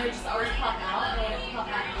 and then it would just always pop out, and it would pop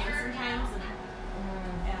back in sometimes,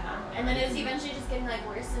 and then it was eventually just getting like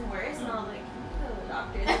worse and worse, and I was like, the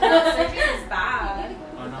doctor, the surgery is bad.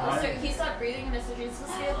 So he stopped breathing in the surgery. It's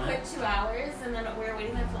supposed to be a quick 2 hours, and then we were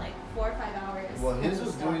waiting there for like 4 or 5 hours. Well, his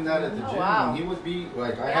was doing that at the gym. When he would be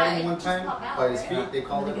like, I had him one time by his feet. They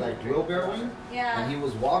called it like wheelbarrowing. Yeah. And he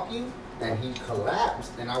was walking, and he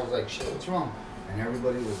collapsed, and I was like, shit, what's wrong? And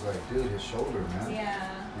everybody was like, dude, his shoulder, man.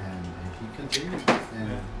 Yeah. And he continued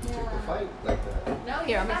and he took the fight like that. No,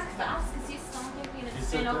 he came back fast because he's still thinking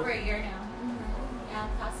it's been over a year now. Yeah,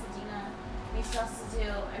 Pasadena. He still has to do.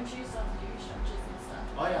 I'm sure you still have to do your stretches and stuff.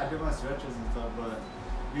 Oh yeah, I do my stretches and stuff, but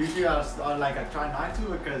usually I try not to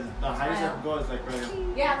because the highest I can go is like right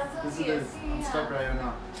here. Yeah, that's what I'm stuck right here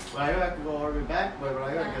now. But I gotta go all the way back, but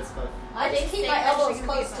I gotta get stuck. I just keep my elbows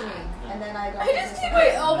close to me, and then I don't. I just keep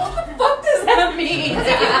my elbows. What the fuck does that mean? Because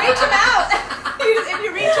if you reach them out, if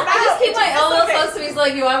you reach them out, I just keep my elbows close to me. So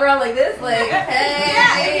like you walk around like this, like hey.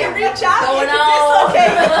 Yeah, if you reach out, going you can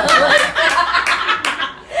dislocate.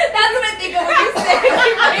 That's what I think of when you say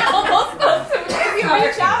keep my elbows close to me. If you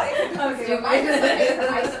reach out,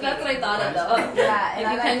 that's what I thought of though. Yeah, and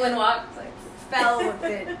if you penguin walk, it's like fell with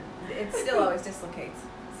it. It still always dislocates.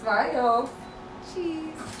 Smile.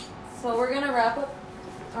 Jeez. So we're gonna wrap up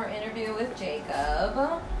our interview with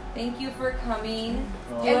Jacob. Thank you for coming.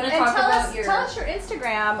 Do you want to talk about your? Tell us your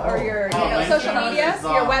Instagram or your social media,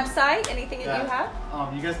 your website, anything that you have.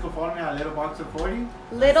 You guys can follow me at Little Boxer 40.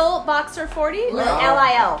 Little Boxer 40. Lil.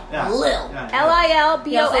 Yeah. Lil.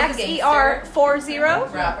 LILBOXER 40.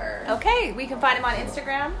 Rapper. Okay, we can find him on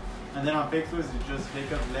Instagram. And then on Facebook it's just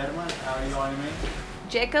Jacob Lerma, L-E-R-M-A.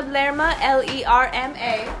 Jacob Lerma,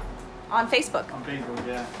 Lerma, on Facebook. On Facebook,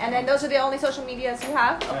 yeah. And then those are the only social medias you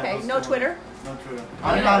have? Okay, no Twitter? No Twitter.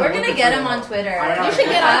 We're gonna get him on Twitter. You should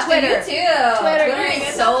get on Twitter. You too. Twitter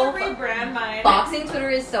is so rebrand mine. Boxing Twitter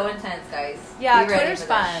is so intense, guys. Yeah, Twitter's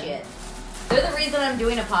fun. Shit. They're the reason I'm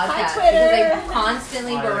doing a podcast. Twitter. Because they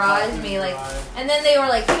constantly barrage me, like, and then they were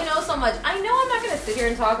like, you know so much. I know I'm not gonna sit here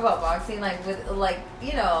and talk about boxing, like with, like,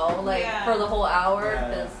 you know, like for the whole hour.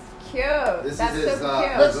 Yeah. Cute. This That's is his, so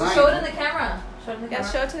cute. Let's show it in the camera. Show it in the camera.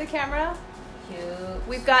 Yeah, show it to the camera. Cute.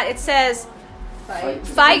 We've got, it says,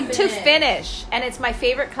 Fight to finish, and it's my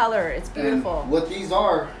favorite color. It's beautiful. And what these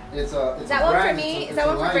are, it's a Is that a one brand. for me? It's Is that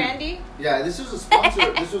one for line. Brandy? Yeah, this was a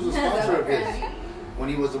sponsor. This was a sponsor of his when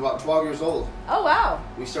he was about 12 years old. Oh wow!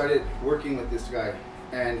 We started working with this guy,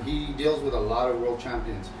 and he deals with a lot of world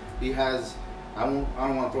champions. He has, I don't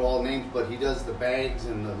want to throw all names, but he does the bags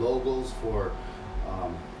and the logos for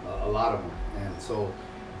a lot of them. And so,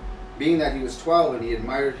 being that he was 12 and he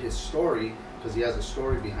admired his story because he has a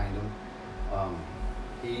story behind him,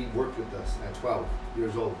 he worked with us at 12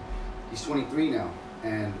 years old. He's 23 now,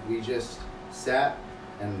 and we just sat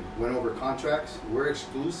and went over contracts. We're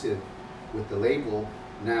exclusive with the label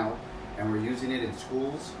now, and we're using it in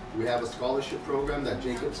schools. We have a scholarship program that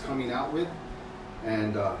Jacob's coming out with,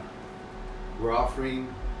 and we're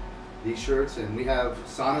offering these shirts, and we have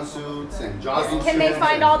sauna suits and jogging suits. Can they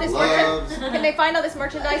find all this gloves. Can they find all this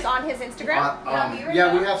merchandise on his Instagram?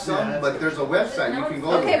 Yeah, we have some, but there's a website you can go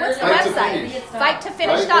to. Okay, what's the Fight to website?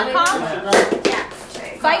 Finish. Fighttofinish.com. Yeah.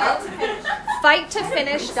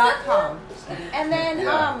 Fighttofinish.com. And then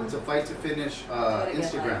it's a Fight to Finish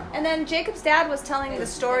Instagram. And then Jacob's dad was telling the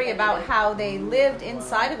story about how they lived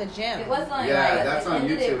inside of a gym. It was on that's on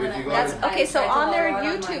YouTube. If you go That's to, okay. So on their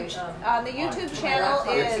YouTube, on the YouTube channel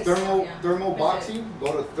it's is Thermal Boxing.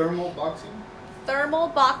 Go to Thermal Boxing. Thermal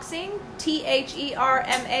Boxing,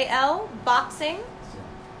 THERMAL Boxing,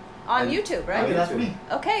 on And- YouTube, Okay, right? that's me.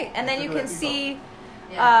 Okay, and then you can see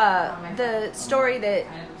Yeah. the story that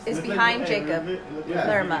is behind Jacob.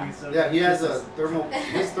 Lerma. Yeah, he has a his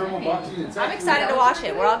thermal boxing. It's I'm actually- excited to watch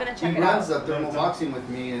it. We're all gonna check He it runs out. the thermal boxing with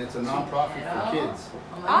me, and it's a non-profit for kids.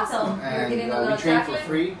 Awesome. And Getting a we little train for traffic?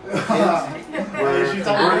 free. We're She's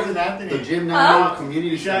talking we're to Anthony. the gym now community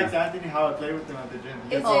You should ask center. Anthony how I play with him at the gym.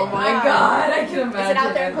 Is Oh it, my God, I can imagine. Is it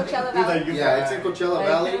out there in Coachella He's Valley? like, Yeah, it's in Coachella I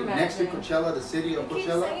Valley, can next to imagine. Coachella, the city of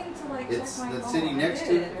Coachella. It's the city next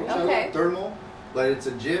to Coachella, Okay. Thermal, but it's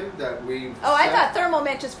a gym that we. Oh, I thought thermal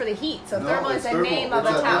meant just for the heat. So thermal is the name of a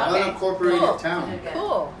town. It's Okay. an unincorporated Cool. town.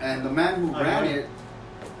 Cool. And the man who ran it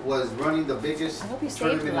was running the biggest I hope you saved the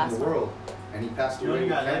tournament last in the one. world. And he passed You away only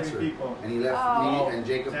with got 11 cancer. people. And he left Oh. me and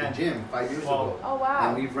Jacob the 10, gym 5 years 12. ago. Oh wow.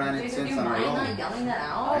 And we've ran it Jacob, since do you on our mind own. not yelling that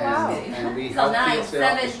out? Oh, wow. And we So help 9, kids stay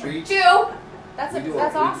off the 7, streets. 2. That's We do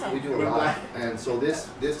that's we awesome. do a lot. And so this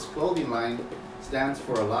clothing line stands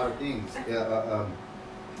for a lot of things.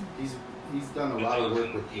 He's done a lot of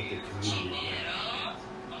work with the community.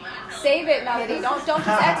 Save it, Melody. Don't just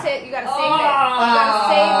exit. You gotta save it. You gotta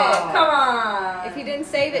save it. Come on. If you didn't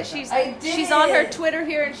save it, she's I did. she's on her Twitter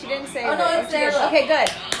here and she didn't save Oh, it. no, Oh, it's she did. there. Okay, good.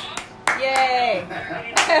 Yay.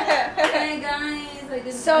 Hey guys, I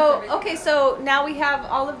didn't So okay, so now we have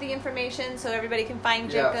all of the information, so everybody can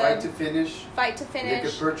find Yeah, Jacob. Fight to Finish. Fight to They Finish.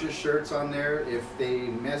 could purchase shirts on there if they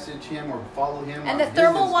message him or follow him. And on the his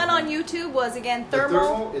thermal one Instagram. on YouTube was again The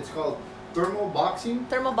thermal it's called Thermal Boxing.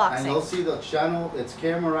 thermal And you'll boxing. see the channel, it's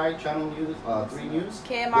KMRI Channel News, 3 News.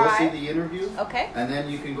 KMRI. You'll see the interview. Okay. And then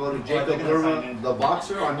you can go to they're Jacob gonna sign Lerma, in. the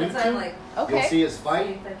boxer on That's why I'm YouTube. like, You'll Okay. see his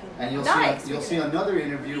fight, and you'll Nice. see another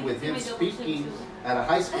interview with him speaking at a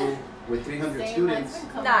high school with 300 students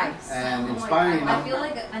Nice. and oh my inspiring God, I them. feel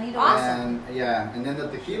like I need to Awesome. And then the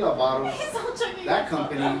tequila bottles, that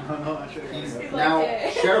company, No, I should he's have. now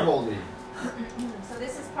it. shareholding. So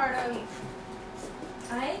this is part of.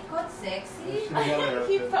 I got sexy. pose.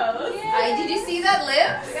 Did you see that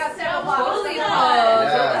lip? We got several Totally bottles. pose.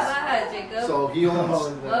 Yes. What was that, Jacob? So he owns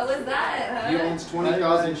What was that? he Huh? owns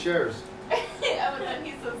 20,000 shares. Yeah, but then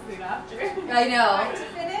he's so sweet after. I know. Fight to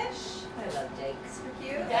Finish. I love Jake. Super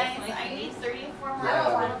cute. Guys, I need 34 more.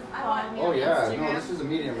 Yeah. I want. Oh yeah, no, this is a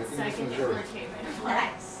medium. I think this one's yours.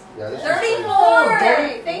 Nice. Yeah, this is 34!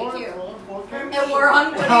 Hey, thank you. And we're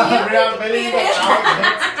on We're barely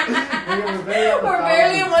We're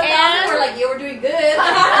barely at 1,000. And- We're like, yeah, we're doing good.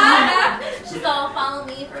 She's all, follow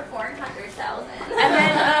me for 400,000. And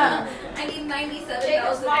then I need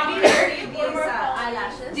Jacob's 97,000. mom made these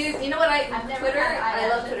eyelashes. Dude, you know what? I've never Twitter. had I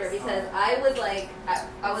love eyelashes. Twitter because I was like,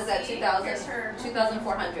 I was at See, 2,000, here's her.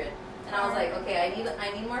 2,400, and I was like, okay,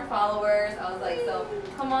 I need more followers. I was like, so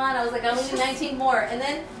come on. I was like, I only need 19 more, and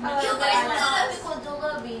then I love you the guys eyelashes.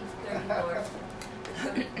 love me 34.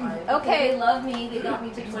 25. Okay. They love me. They got me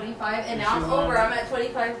to 25, and now I'm over. I'm at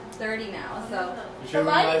 25, 30 now. So The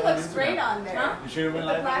lighting looks great on there. Huh? You should have been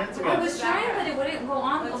live on Instagram. I was trying, but it wouldn't go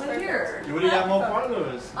on over here. You would have got more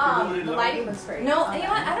followers. The lighting looks great. No, you know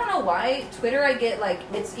what? I don't know why. Twitter, I get like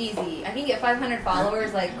it's easy. I can get 500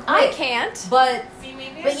 followers like quick. I can't. But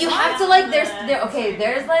you have to like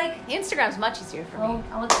there's like Instagram's much easier for me.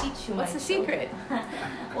 I'll teach you. What's the secret?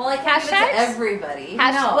 Well, I can't give it Hashtags? to everybody.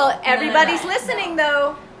 Well, everybody's listening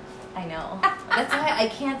though. I know. That's why I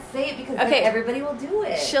can't say it because Okay. then everybody will do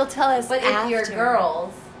it. She'll tell us. But if you're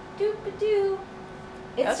girls, doop-a-doo.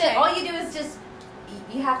 It's Okay. just all you do is just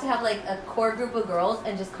you have to have like a core group of girls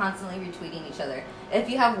and just constantly retweeting each other. If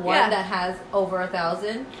you have one that has over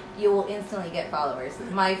 1,000, you will instantly get followers.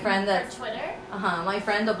 My friend that's Twitter. my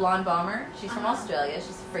friend the blonde bomber. She's from Australia.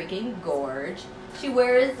 She's freaking gorge.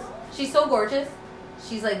 She's so gorgeous.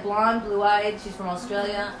 She's like blonde, blue-eyed. She's from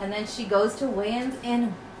Australia, and then she goes to weigh-ins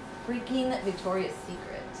in freaking Victoria's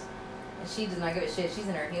Secret. And she does not give a shit. She's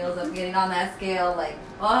in her heels up getting on that scale. Like,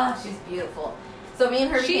 oh, she's beautiful. So me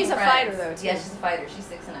and her became She's a friends. fighter, though, too. Yeah, she's a fighter. She's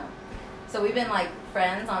 6-0. So we've been like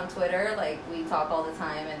friends on Twitter. Like we talk all the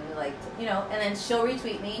time, and we like and then she'll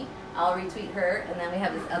retweet me. I'll retweet her, and then we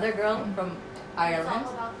have this other girl from Ireland. It's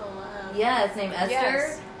all about the love. Yeah, it's named Esther,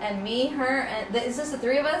 Yes. and me, her, and it's just the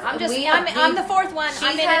three of us. I'm I'm the fourth one. She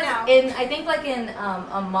I'm in has and out. I think like in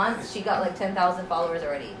a month she got like 10,000 followers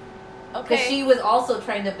already. Okay. Because she was also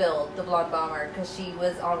trying to build the blonde bomber because she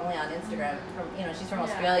was only on Instagram. She's from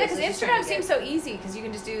Australia. Yeah, because so she's trying Instagram to seems so easy because you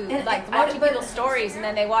can just do And- like I- watching but- people's stories and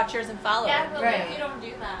then they watch yours and follow. Yeah, but Right. like, you don't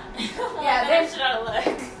do that. Yeah, then there's- should I look?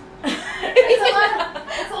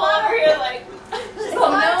 It's It's a lot where you're like. It's a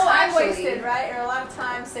Well, lot of no, time actually. wasted, right? Or a lot of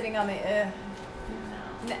time sitting on the.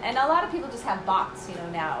 And a lot of people just have bots,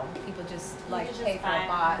 now. People just like You just pay for buy a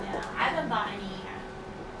bot. one, yeah. I haven't bought any yet.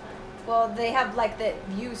 Well, they have like that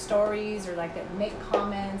view stories or like that make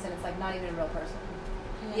comments, and it's like not even a real person.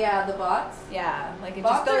 Yeah, the bots. Yeah, like it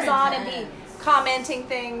Bots just goes are on and be intense. commenting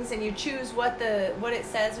things, and you choose what it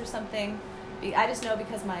says or something. I just know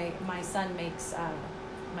because my son makes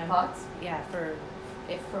my Bots? Yeah, for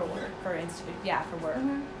work for Instagram. Yeah, for work.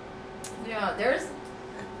 Yeah,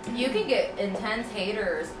 you can get intense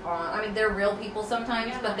haters on. I mean, they're real people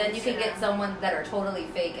sometimes, but then you can get someone that are totally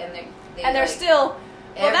fake, and And they're like, still.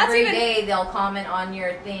 Well, that's every even. day they'll comment on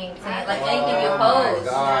your thing, saying like, Oh "Hey, give me a Oh my post."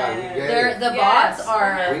 God, we get it. The Yes. bots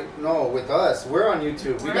are. No, with us, we're on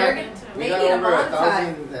YouTube. We They're got gonna- we they got need to over monetize.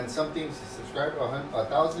 1,000 and something subscribers.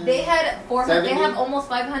 1,000. They had 400. They 70? have almost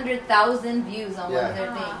 500,000 views on one of their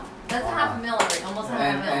Yeah. things. That's Wow. half a mil already, almost half a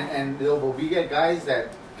and mil. but we get guys that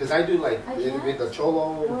because I do like I with guess. the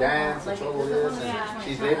cholo Oh, dance, the like, cholo it this, doesn't and wanna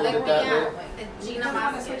she's switch labeled my it that way. It's Gina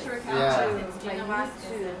Vasquez. Yeah. It's Gina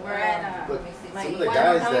Vasquez. We're at But my- some of the one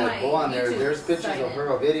guys of that my go on there, YouTube there's pictures site. of her,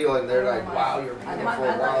 a video, and they're Oh like, my. "Wow, you're I beautiful,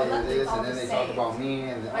 thought wow, it this," all and then the they talk same. about me,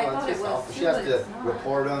 and I thought it's it just was awful. too, She has but to it's not.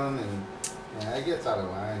 report them, and yeah, it gets out of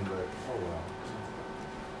line, but oh well,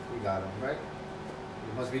 we got them right.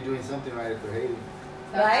 You must be doing something right if they're hating.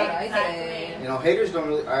 Right? Exactly. You know, haters don't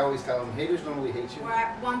really. I always tell them, haters don't really hate you. We're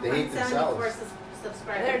at They hate 1.74 themselves.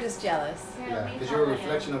 subscribers. They're just jealous. Yeah, because you're a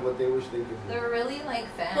reflection of what they wish they could do. They're really like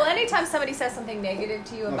fans. Well, anytime somebody says something negative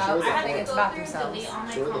to you No, about show us I the had something, to it's go about through themselves. delete all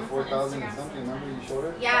my Show her the comments on 4,000 and Instagram something. Remember sometimes. you showed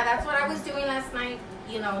her? Yeah, that's what I was doing last night.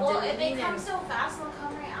 Well, if they deleting come and- so fast, they'll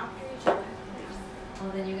come right after each other. Well,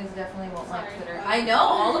 then you guys definitely won't like Sorry. Twitter. I know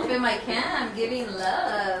all of them. I can. I'm giving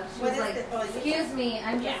love. She What was is like, it? Oh, you "Excuse me,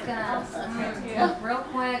 I'm just Yeah. gonna real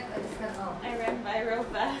quick. I just gotta I ran by real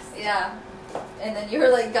fast. yeah." And then you were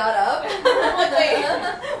like, got up. I'm like, wait.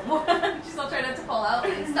 What? She's still trying not to fall out.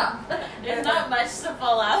 Like, stop. There's not much to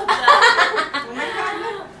fall out. Oh my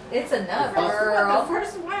God. It's enough, The girl.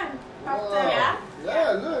 first one popped Whoa. up. Yeah?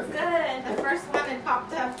 Yeah, look. Good. The first one that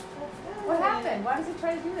popped up. What happened? Why does it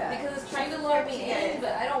try to do that? Because it's trying to log me in,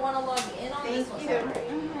 but I don't want to log in on this one. Thank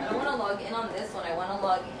you. I don't want to log in on this one. I want to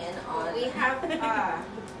log in on. We have,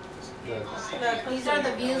 Look. these are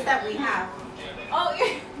the views that we have. Oh,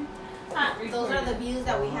 you're. Huh. Those are the views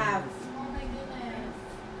that we have. Oh my goodness.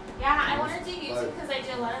 Yeah, I want to do YouTube because I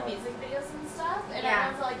do a lot of music videos and stuff. And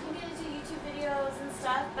Yeah. everyone's like, you need to do YouTube videos and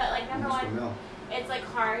stuff. But like, number Mr. one, Mill. it's like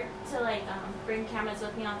hard to like bring cameras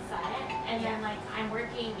with me on set. And then like I'm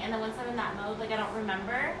working, and then once I'm in that mode, like I don't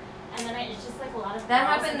remember. And then it's just like a lot of That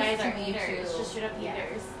girls and happens guys to are me, haters, too. just straight up Yeah.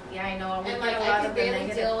 haters. Yeah, I know. We And, get like, a I lot could of the barely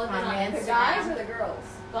negative deal with it on comments. The guys or the girls?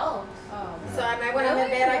 Both. Oh. So and I when I'm in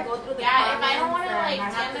bed, I go through the Yeah, if comments. I don't want to and like I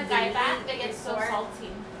have DM to a guy delete back, it they get so before.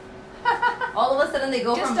 salty. All of a sudden, they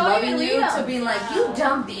go Just from don't loving even you read to them. being like, "You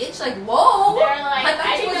dumb bitch!" Like, whoa. They're like, I thought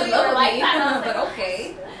I you didn't was know you were loving like me, that. And I was but like,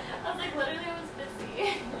 okay. I was like, literally, I was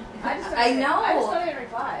busy. I know. I just don't even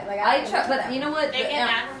reply. Like I try, but you know what? They get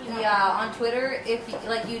mad when you yeah, on Twitter, if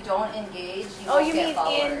you don't engage, you Oh, won't you get mean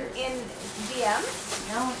followers. in DMs?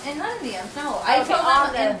 No, and not in DMs. No, I Okay, tell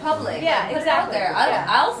on them in the- public. yeah, Put it out exactly. there. Yeah.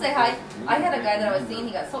 I'll say hi. I had a guy that I was seeing.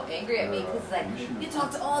 He got so angry at me because like you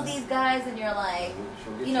talk to all these guys and you're like,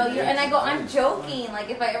 you know, and I go, I'm joking. Like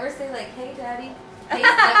if I ever say like, hey, daddy. Hey,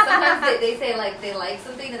 like sometimes they say like they like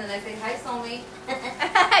something and then I say hi soulmate.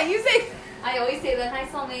 You say I always say that, hi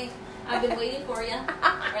soulmate. I've been waiting for you.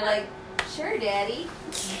 Or like, sure, daddy.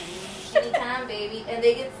 Anytime, baby. And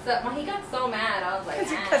they get so. He got so mad. I was like,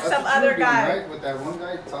 Because That's some what you other were doing, guy. right? With that one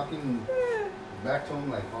guy talking back to him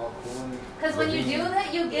like all cool. because when you do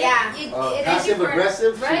that, you get Yeah. it makes Passive you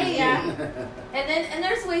aggressive. right? Yeah. And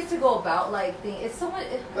there's ways to go about like things. It's so much.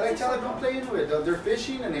 But I tell them don't play into it. They're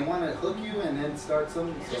fishing and they want to hook you and then start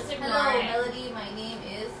some. So. Just ignore Hello, it. Melody. My name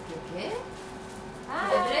is Kike.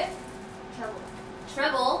 Hi. Treble.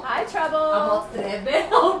 Treble. Hi, Trouble. About Trebe.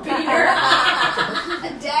 Oh, Peter.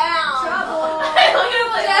 Down. Trouble.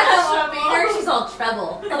 Down. Peter. She's all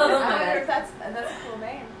treble. Oh, I my wonder God. if that's a cool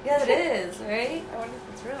name. Yeah, it is, right? I wonder if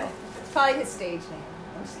it's real. It's probably his stage name.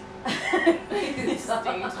 I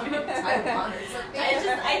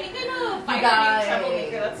think I know a fighter Guy. named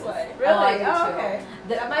Troublemaker. That's why. Really? I do Oh, too. okay.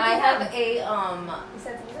 That might be I have him. a He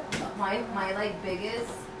said something my like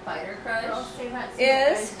biggest fighter crush.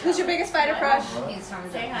 Is who's your biggest fighter crush? He's from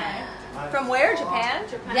Say Japan. From where? Japan?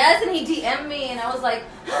 Yes, and he DM'd me, and I was like,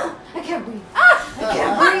 I can't breathe. I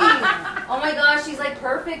can't breathe. Oh my gosh, he's like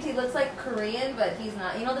perfect. He looks like Korean, but he's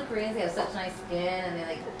not. You know the Koreans, they have such nice skin, and they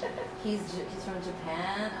like, he's from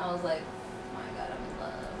Japan. I was like, oh my god, I'm in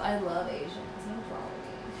love. I love Asians. What's wrong with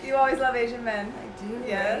me? You always love Asian men. I do.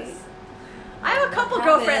 Yes. Right? I have a couple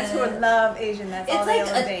Habit. girlfriends who love Asian. That's all It's they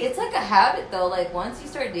like will date. it's like a habit though. Like once you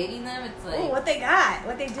start dating them, it's like Oh, what they got?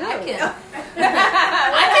 What they do? I can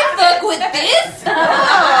I can fuck with this. Uh-oh.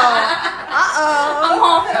 I'm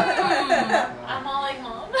home. I'm all like,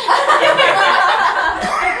 Mom.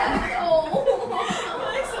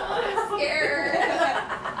 I'm scared.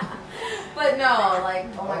 But no, like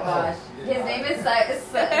oh my gosh, his name is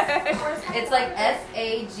it's like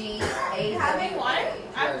SAGAWA. Having one?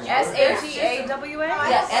 SAGAWA?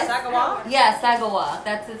 Yeah, Sagawa? Yeah, Sagawa.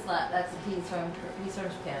 That's he's from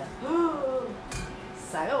Japan.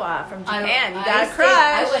 Sagawa from I- Japan. You I got a stayed- crush.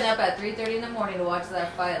 I went up at 3:30 in the morning to watch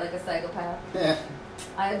that fight like a psychopath.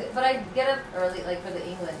 But I get up early, like for the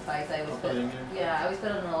England fights. I always For put, the England? yeah, I always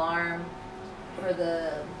put an alarm for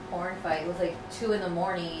the Horn fight. It was like 2 in the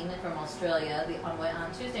morning from Australia.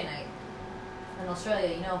 On Tuesday night in Australia,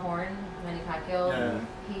 you know Horn, Manny Pacquiao. Yeah.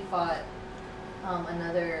 He fought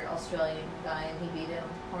another Australian guy and he beat him.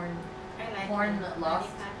 Horn Horn lost.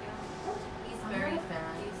 He's I'm very not a fan.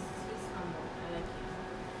 He's humble. I like him.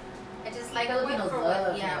 I just like Filipinos what,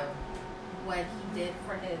 love yeah, him. what he did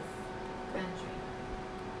for his country.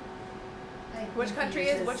 Which country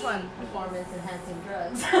is which one? Performance enhancing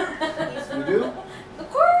drugs. You do? Of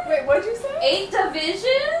course. Wait, what'd you say? 8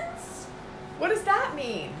 divisions. What does that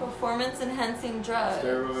mean? Performance enhancing drugs.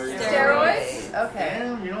 Steroids. Steroids? Okay.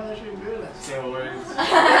 Damn, you know that shit good. Steroids.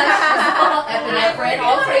 Epinephrine,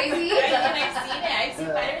 all crazy. I've seen it. I've seen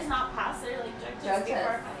fighters not pass their like drug Drug tests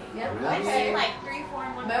before test. fighting. Yep. Really? I've seen like 3, 4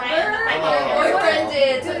 in one Remember? fight. And the fight Oh. later. Boyfriend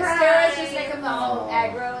did. Do took the her steroids side. just make him Oh.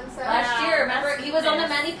 aggro and stuff? Last year, remember, that's he was on the this.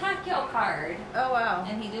 Manny Pacquiao card, Oh wow.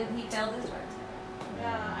 and he failed his drug test.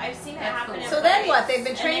 Yeah, I've seen it That's happen. the in worst. So then fights. what? They've been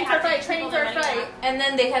And training they for a have to fight, give training people for a their money fight. back. And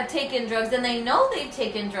then they have taken drugs, and they know they've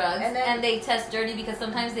taken drugs, And and, then- they test dirty because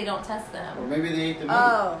sometimes they don't test Or them. maybe they ate the meat.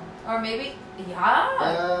 Oh. Or maybe, yeah.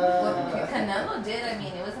 What Canelo did, I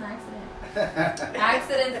mean, it was an accident.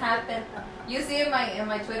 Accidents happen. You see in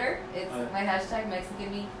my Twitter, it's my hashtag Mexican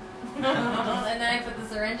meat. And then I put the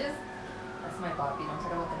syringes. That's my Bobby. Don't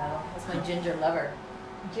talk about Canelo. That's my ginger lover.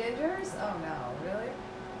 Gingers? Oh no, really?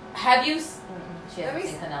 Have you? She Let hasn't me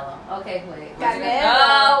seen Canelo. Okay, wait.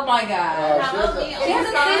 Canelo. Oh my God. How about me? She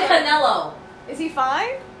hasn't seen Canelo. Is he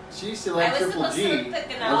fine? She used to I like was Triple supposed G to look the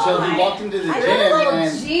Canelo until he fight. walked into the I gym got a little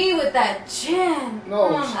and G with that chin. no, Oh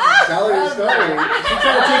my tell her the story. She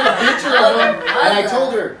tried to take a picture of him, and I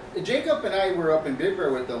told her. Jacob and I were up in Big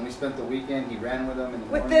Bear with them. We spent the weekend. He ran with them in the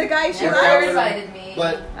With morning. the guy she Worked likes? out She with him. invited me.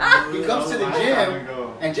 But he comes to the gym,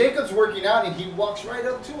 and Jacob's working out, and he walks right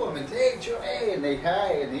up to him and hey, hey, and they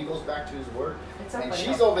hi, and he goes back to his work, It's so and funny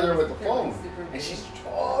she's how over there with the they're, like, phone, super and big. she's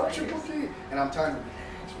Triple G, and I'm telling her.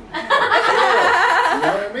 You know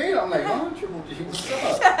what I mean? I'm like, oh, Triple G, what's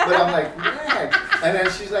up? But I'm like, relax. And then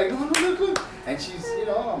she's like, no, look. And she's,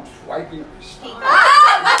 I'm swiping her. Stop.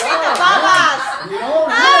 You know?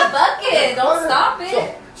 Bucket, don't stop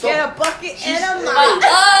it. So Get a bucket she's- and a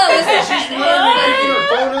Oh, and she's putting her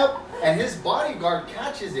phone up, and his bodyguard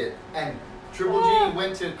catches it, and Triple G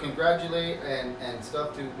went to congratulate and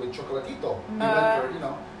stuff with Chocolatito. He went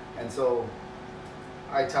for, and so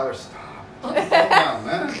I tell her, stop. Calm down,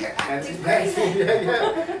 man. And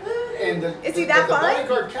and is he that the fine?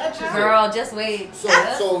 bodyguard catches her. Girl, just wait.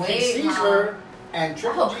 So he sees her, and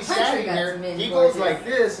Triple G standing there. He goes like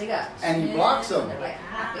this, and he blocks him.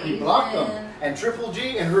 He blocked him. And Triple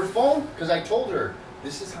G and her phone, because I told her,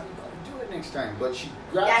 this is how you gotta do it next time. But she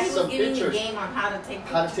grabbed some pictures. He was giving the game on how to take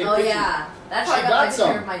pictures. Oh yeah, that's how she I got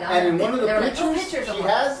some. And in one of the pictures she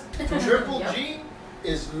has, Triple G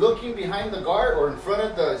is looking behind the guard or in front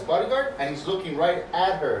of his bodyguard, and he's looking right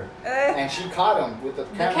at her, and she caught him with the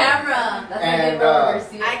camera. And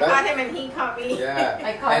I caught him and he caught me. Yeah,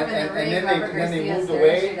 I caught him in the ring. And then they moved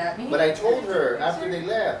away. But I told her after they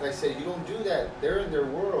left, I said, you don't do that. They're in their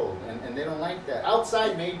world, and they don't like that.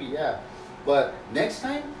 Outside maybe, yeah, but next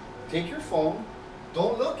time, take your phone.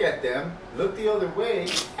 Don't look at them. Look the other way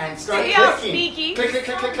and start clicking. Click, click,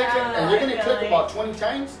 click, click, click, and you're gonna click about 20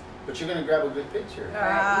 times. But you're gonna grab a good picture,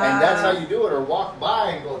 and that's how you do it. Or walk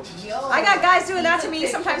by and go. I got guys doing that to me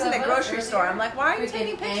sometimes in the grocery store. I'm like, why are you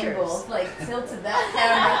taking pictures? Angles, like tilted that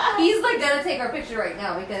camera. He's like gonna take our picture right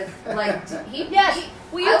now because like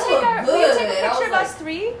will you take a picture of us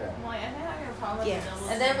three? Well, I think you're probably yes.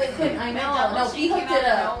 And then we couldn't. I know. No, he hooked it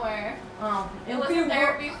up. Nowhere. Oh, it wasn't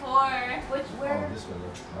there before. Where? This way.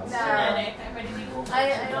 No.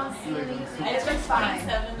 I don't see any. It's been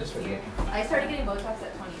 27 this year. I started getting Botox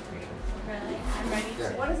at 23. Really? I'm ready to.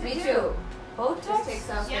 What does it do? Me too. Botox? Just takes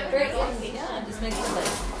off yeah, just makes it like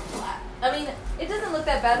flat. I mean, it doesn't look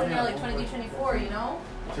that bad when you're like 23, 24, you know?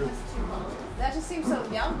 That just seems so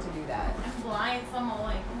young to do that. I'm blind, so I'm all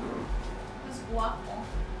like, just waffle.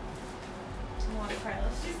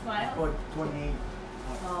 Carlos, she's smile. Or 28.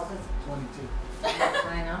 Oh, 22.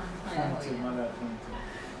 I know. 22, my bad,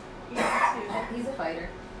 22. Oh, he's a fighter.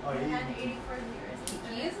 Oh, I yeah. had 84 years.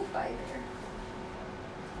 He is a fighter.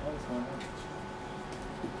 What's going on?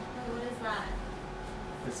 What is that?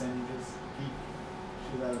 Percentages. Peak.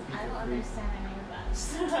 Should have a peak I don't of 3. understand any of that.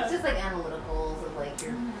 It's just like analyticals of like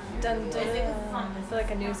your. Dun, dun, Is it 'cause it's on I feel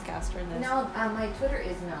like a newscaster in this. No, my Twitter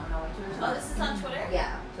is no, my Twitter's Oh, not. this is on Twitter?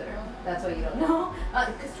 Yeah, Twitter. That's why you don't know.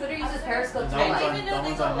 Because Twitter uses Periscope too. That one's I on- didn't even know that they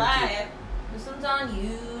one's go on live. This one's on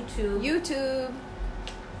YouTube. YouTube.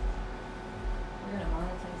 We're gonna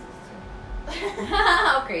monetize this too.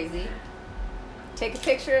 How crazy. Take a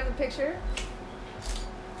picture of the picture.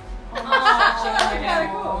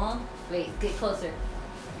 Oh, wait, get closer.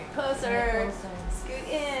 Get closer. Get closer. Scoot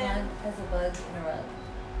in. Snug as a bug in a rug.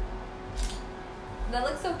 That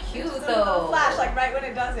looks so cute Just a though. little flash, like right when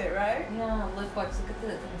it does it, right? Yeah, look at this. Let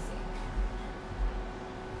me see.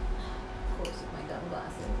 Of course, with my dumb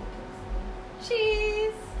glasses.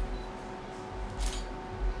 Cheese.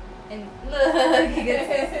 And look, you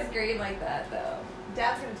get the screen like that though.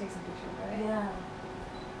 Dad's gonna take some pictures, right? Yeah.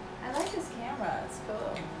 I like this camera. It's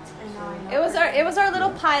cool. I know. It was our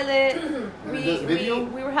little pilot. And it does video?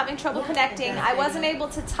 we were having trouble Yeah, connecting. it does I wasn't video. able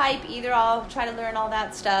to type either. I'll try to learn all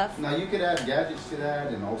that stuff. Now you could add gadgets to that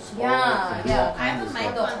and all sports Yeah, and do yeah. all I kinds have of a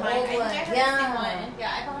mic stuff. on mine. I think I have Yeah. the same one.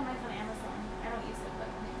 Yeah, I bought a mic on Amazon. I don't use it, but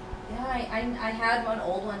Yeah, I had one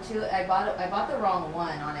old one too. I bought the wrong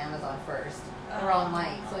one on Amazon first. The wrong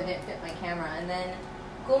mic, so it didn't fit my camera. And then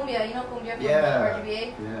Cumbia, you know Cumbia from Yeah.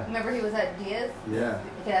 RGBA? Yeah. Remember he was at Diaz? Yeah.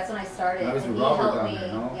 Okay, that's when I started. That was and with he Robert helped down me. there,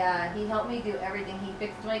 no? Yeah, he helped me do everything. He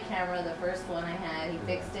fixed my camera, the first one I had. He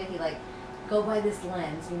fixed it. He like, go buy this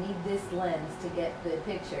lens. You need this lens to get good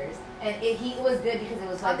pictures. And it was good because it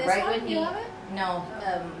was like this right one? when he. You have it? No,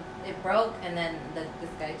 it broke and then this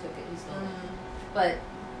guy took it. He stole it. But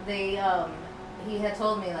they he had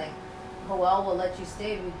told me like, Joel will let you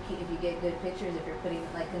stay if you get good pictures, if you're putting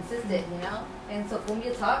like consistent, you know. And so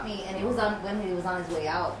Cumbia taught me, and it was on when he was on his way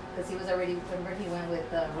out because he was already. Remember he went with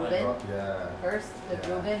Ruben Yeah. first with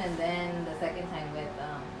Yeah. Ruben, and then the second time with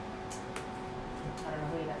I don't know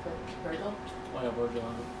who you got with Virgil. Oh, yeah, Virgil.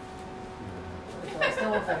 So I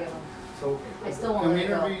still won't forgive him. So I still won't when we let it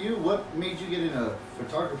go. interview you, what made you get into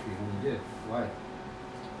photography when you did? Why?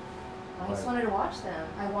 I just wanted to watch them.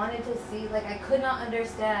 I wanted to see, like, I could not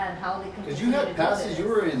understand how they could. Because you had passes, you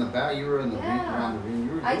were in the back, you were in the ring, Yeah. around the ring,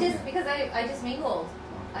 you were I doing just it. because I just mingled.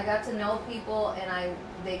 I got to know people, and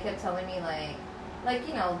they kept telling me like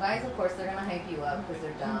you know, guys. Of course, they're gonna hype you up because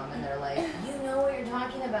they're dumb, and they're like, you know what you're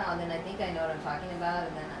talking about. And then I think I know what I'm talking about,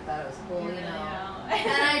 and then I thought it was cool, you know.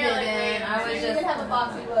 And I didn't. I was You just. even have a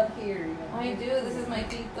boxing glove here. Even. I do. This is my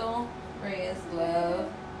Tito Reyes glove.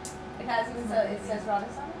 It has even so it says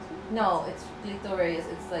Rodas on it. No, it's Tito Reyes.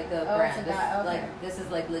 It's like a Oh, brand. it's a guy, okay. Like this is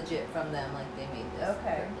like legit from them. Like they made this.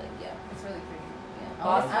 Okay. Like yeah. It's really pretty.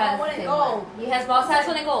 Boss I has want one the in same gold. one. Boss has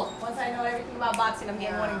one in gold. Once I know everything about boxing, I'm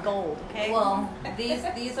getting one in gold. Okay. Well, these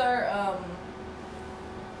are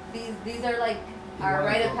these are like our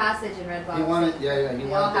rite of passage in red boxing. He wanted We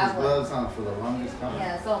all his have one. gloves on for the longest time.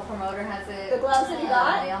 Yeah, so promoter has it. The gloves that he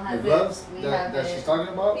got? They all The have gloves it. We that have she's it.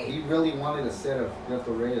 talking about, he really wanted a set of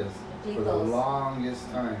Beto Reyes for the Chicos.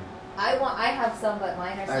 longest time. I have some, but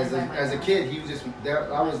mine are As signed by a my kid, he was just there.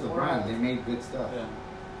 That was the World. brand. They made good stuff. Yeah.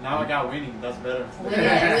 Now I got winning. That's better. Winning.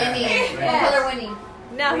 What color winning?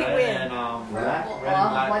 Now he Red wins. and Black? red and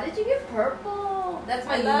black. Why did you get purple? That's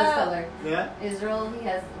my I Luna's love- color. Yeah. Israel, he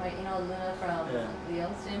has, you know, Luna from the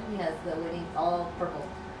Gym. He has the winning all purple.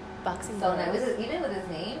 Boxing. So nice. Even with his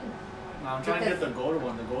name. Now I'm trying to get the gold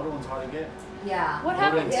one. The gold one's hard to get. Yeah. What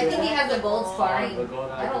happened I to think he it? has a gold sparring. The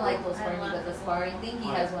gold, I don't like gold I sparring, love but the the sparring thing, he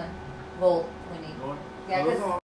gold. has one. Gold winning. Gold. Yeah, Those 'cause are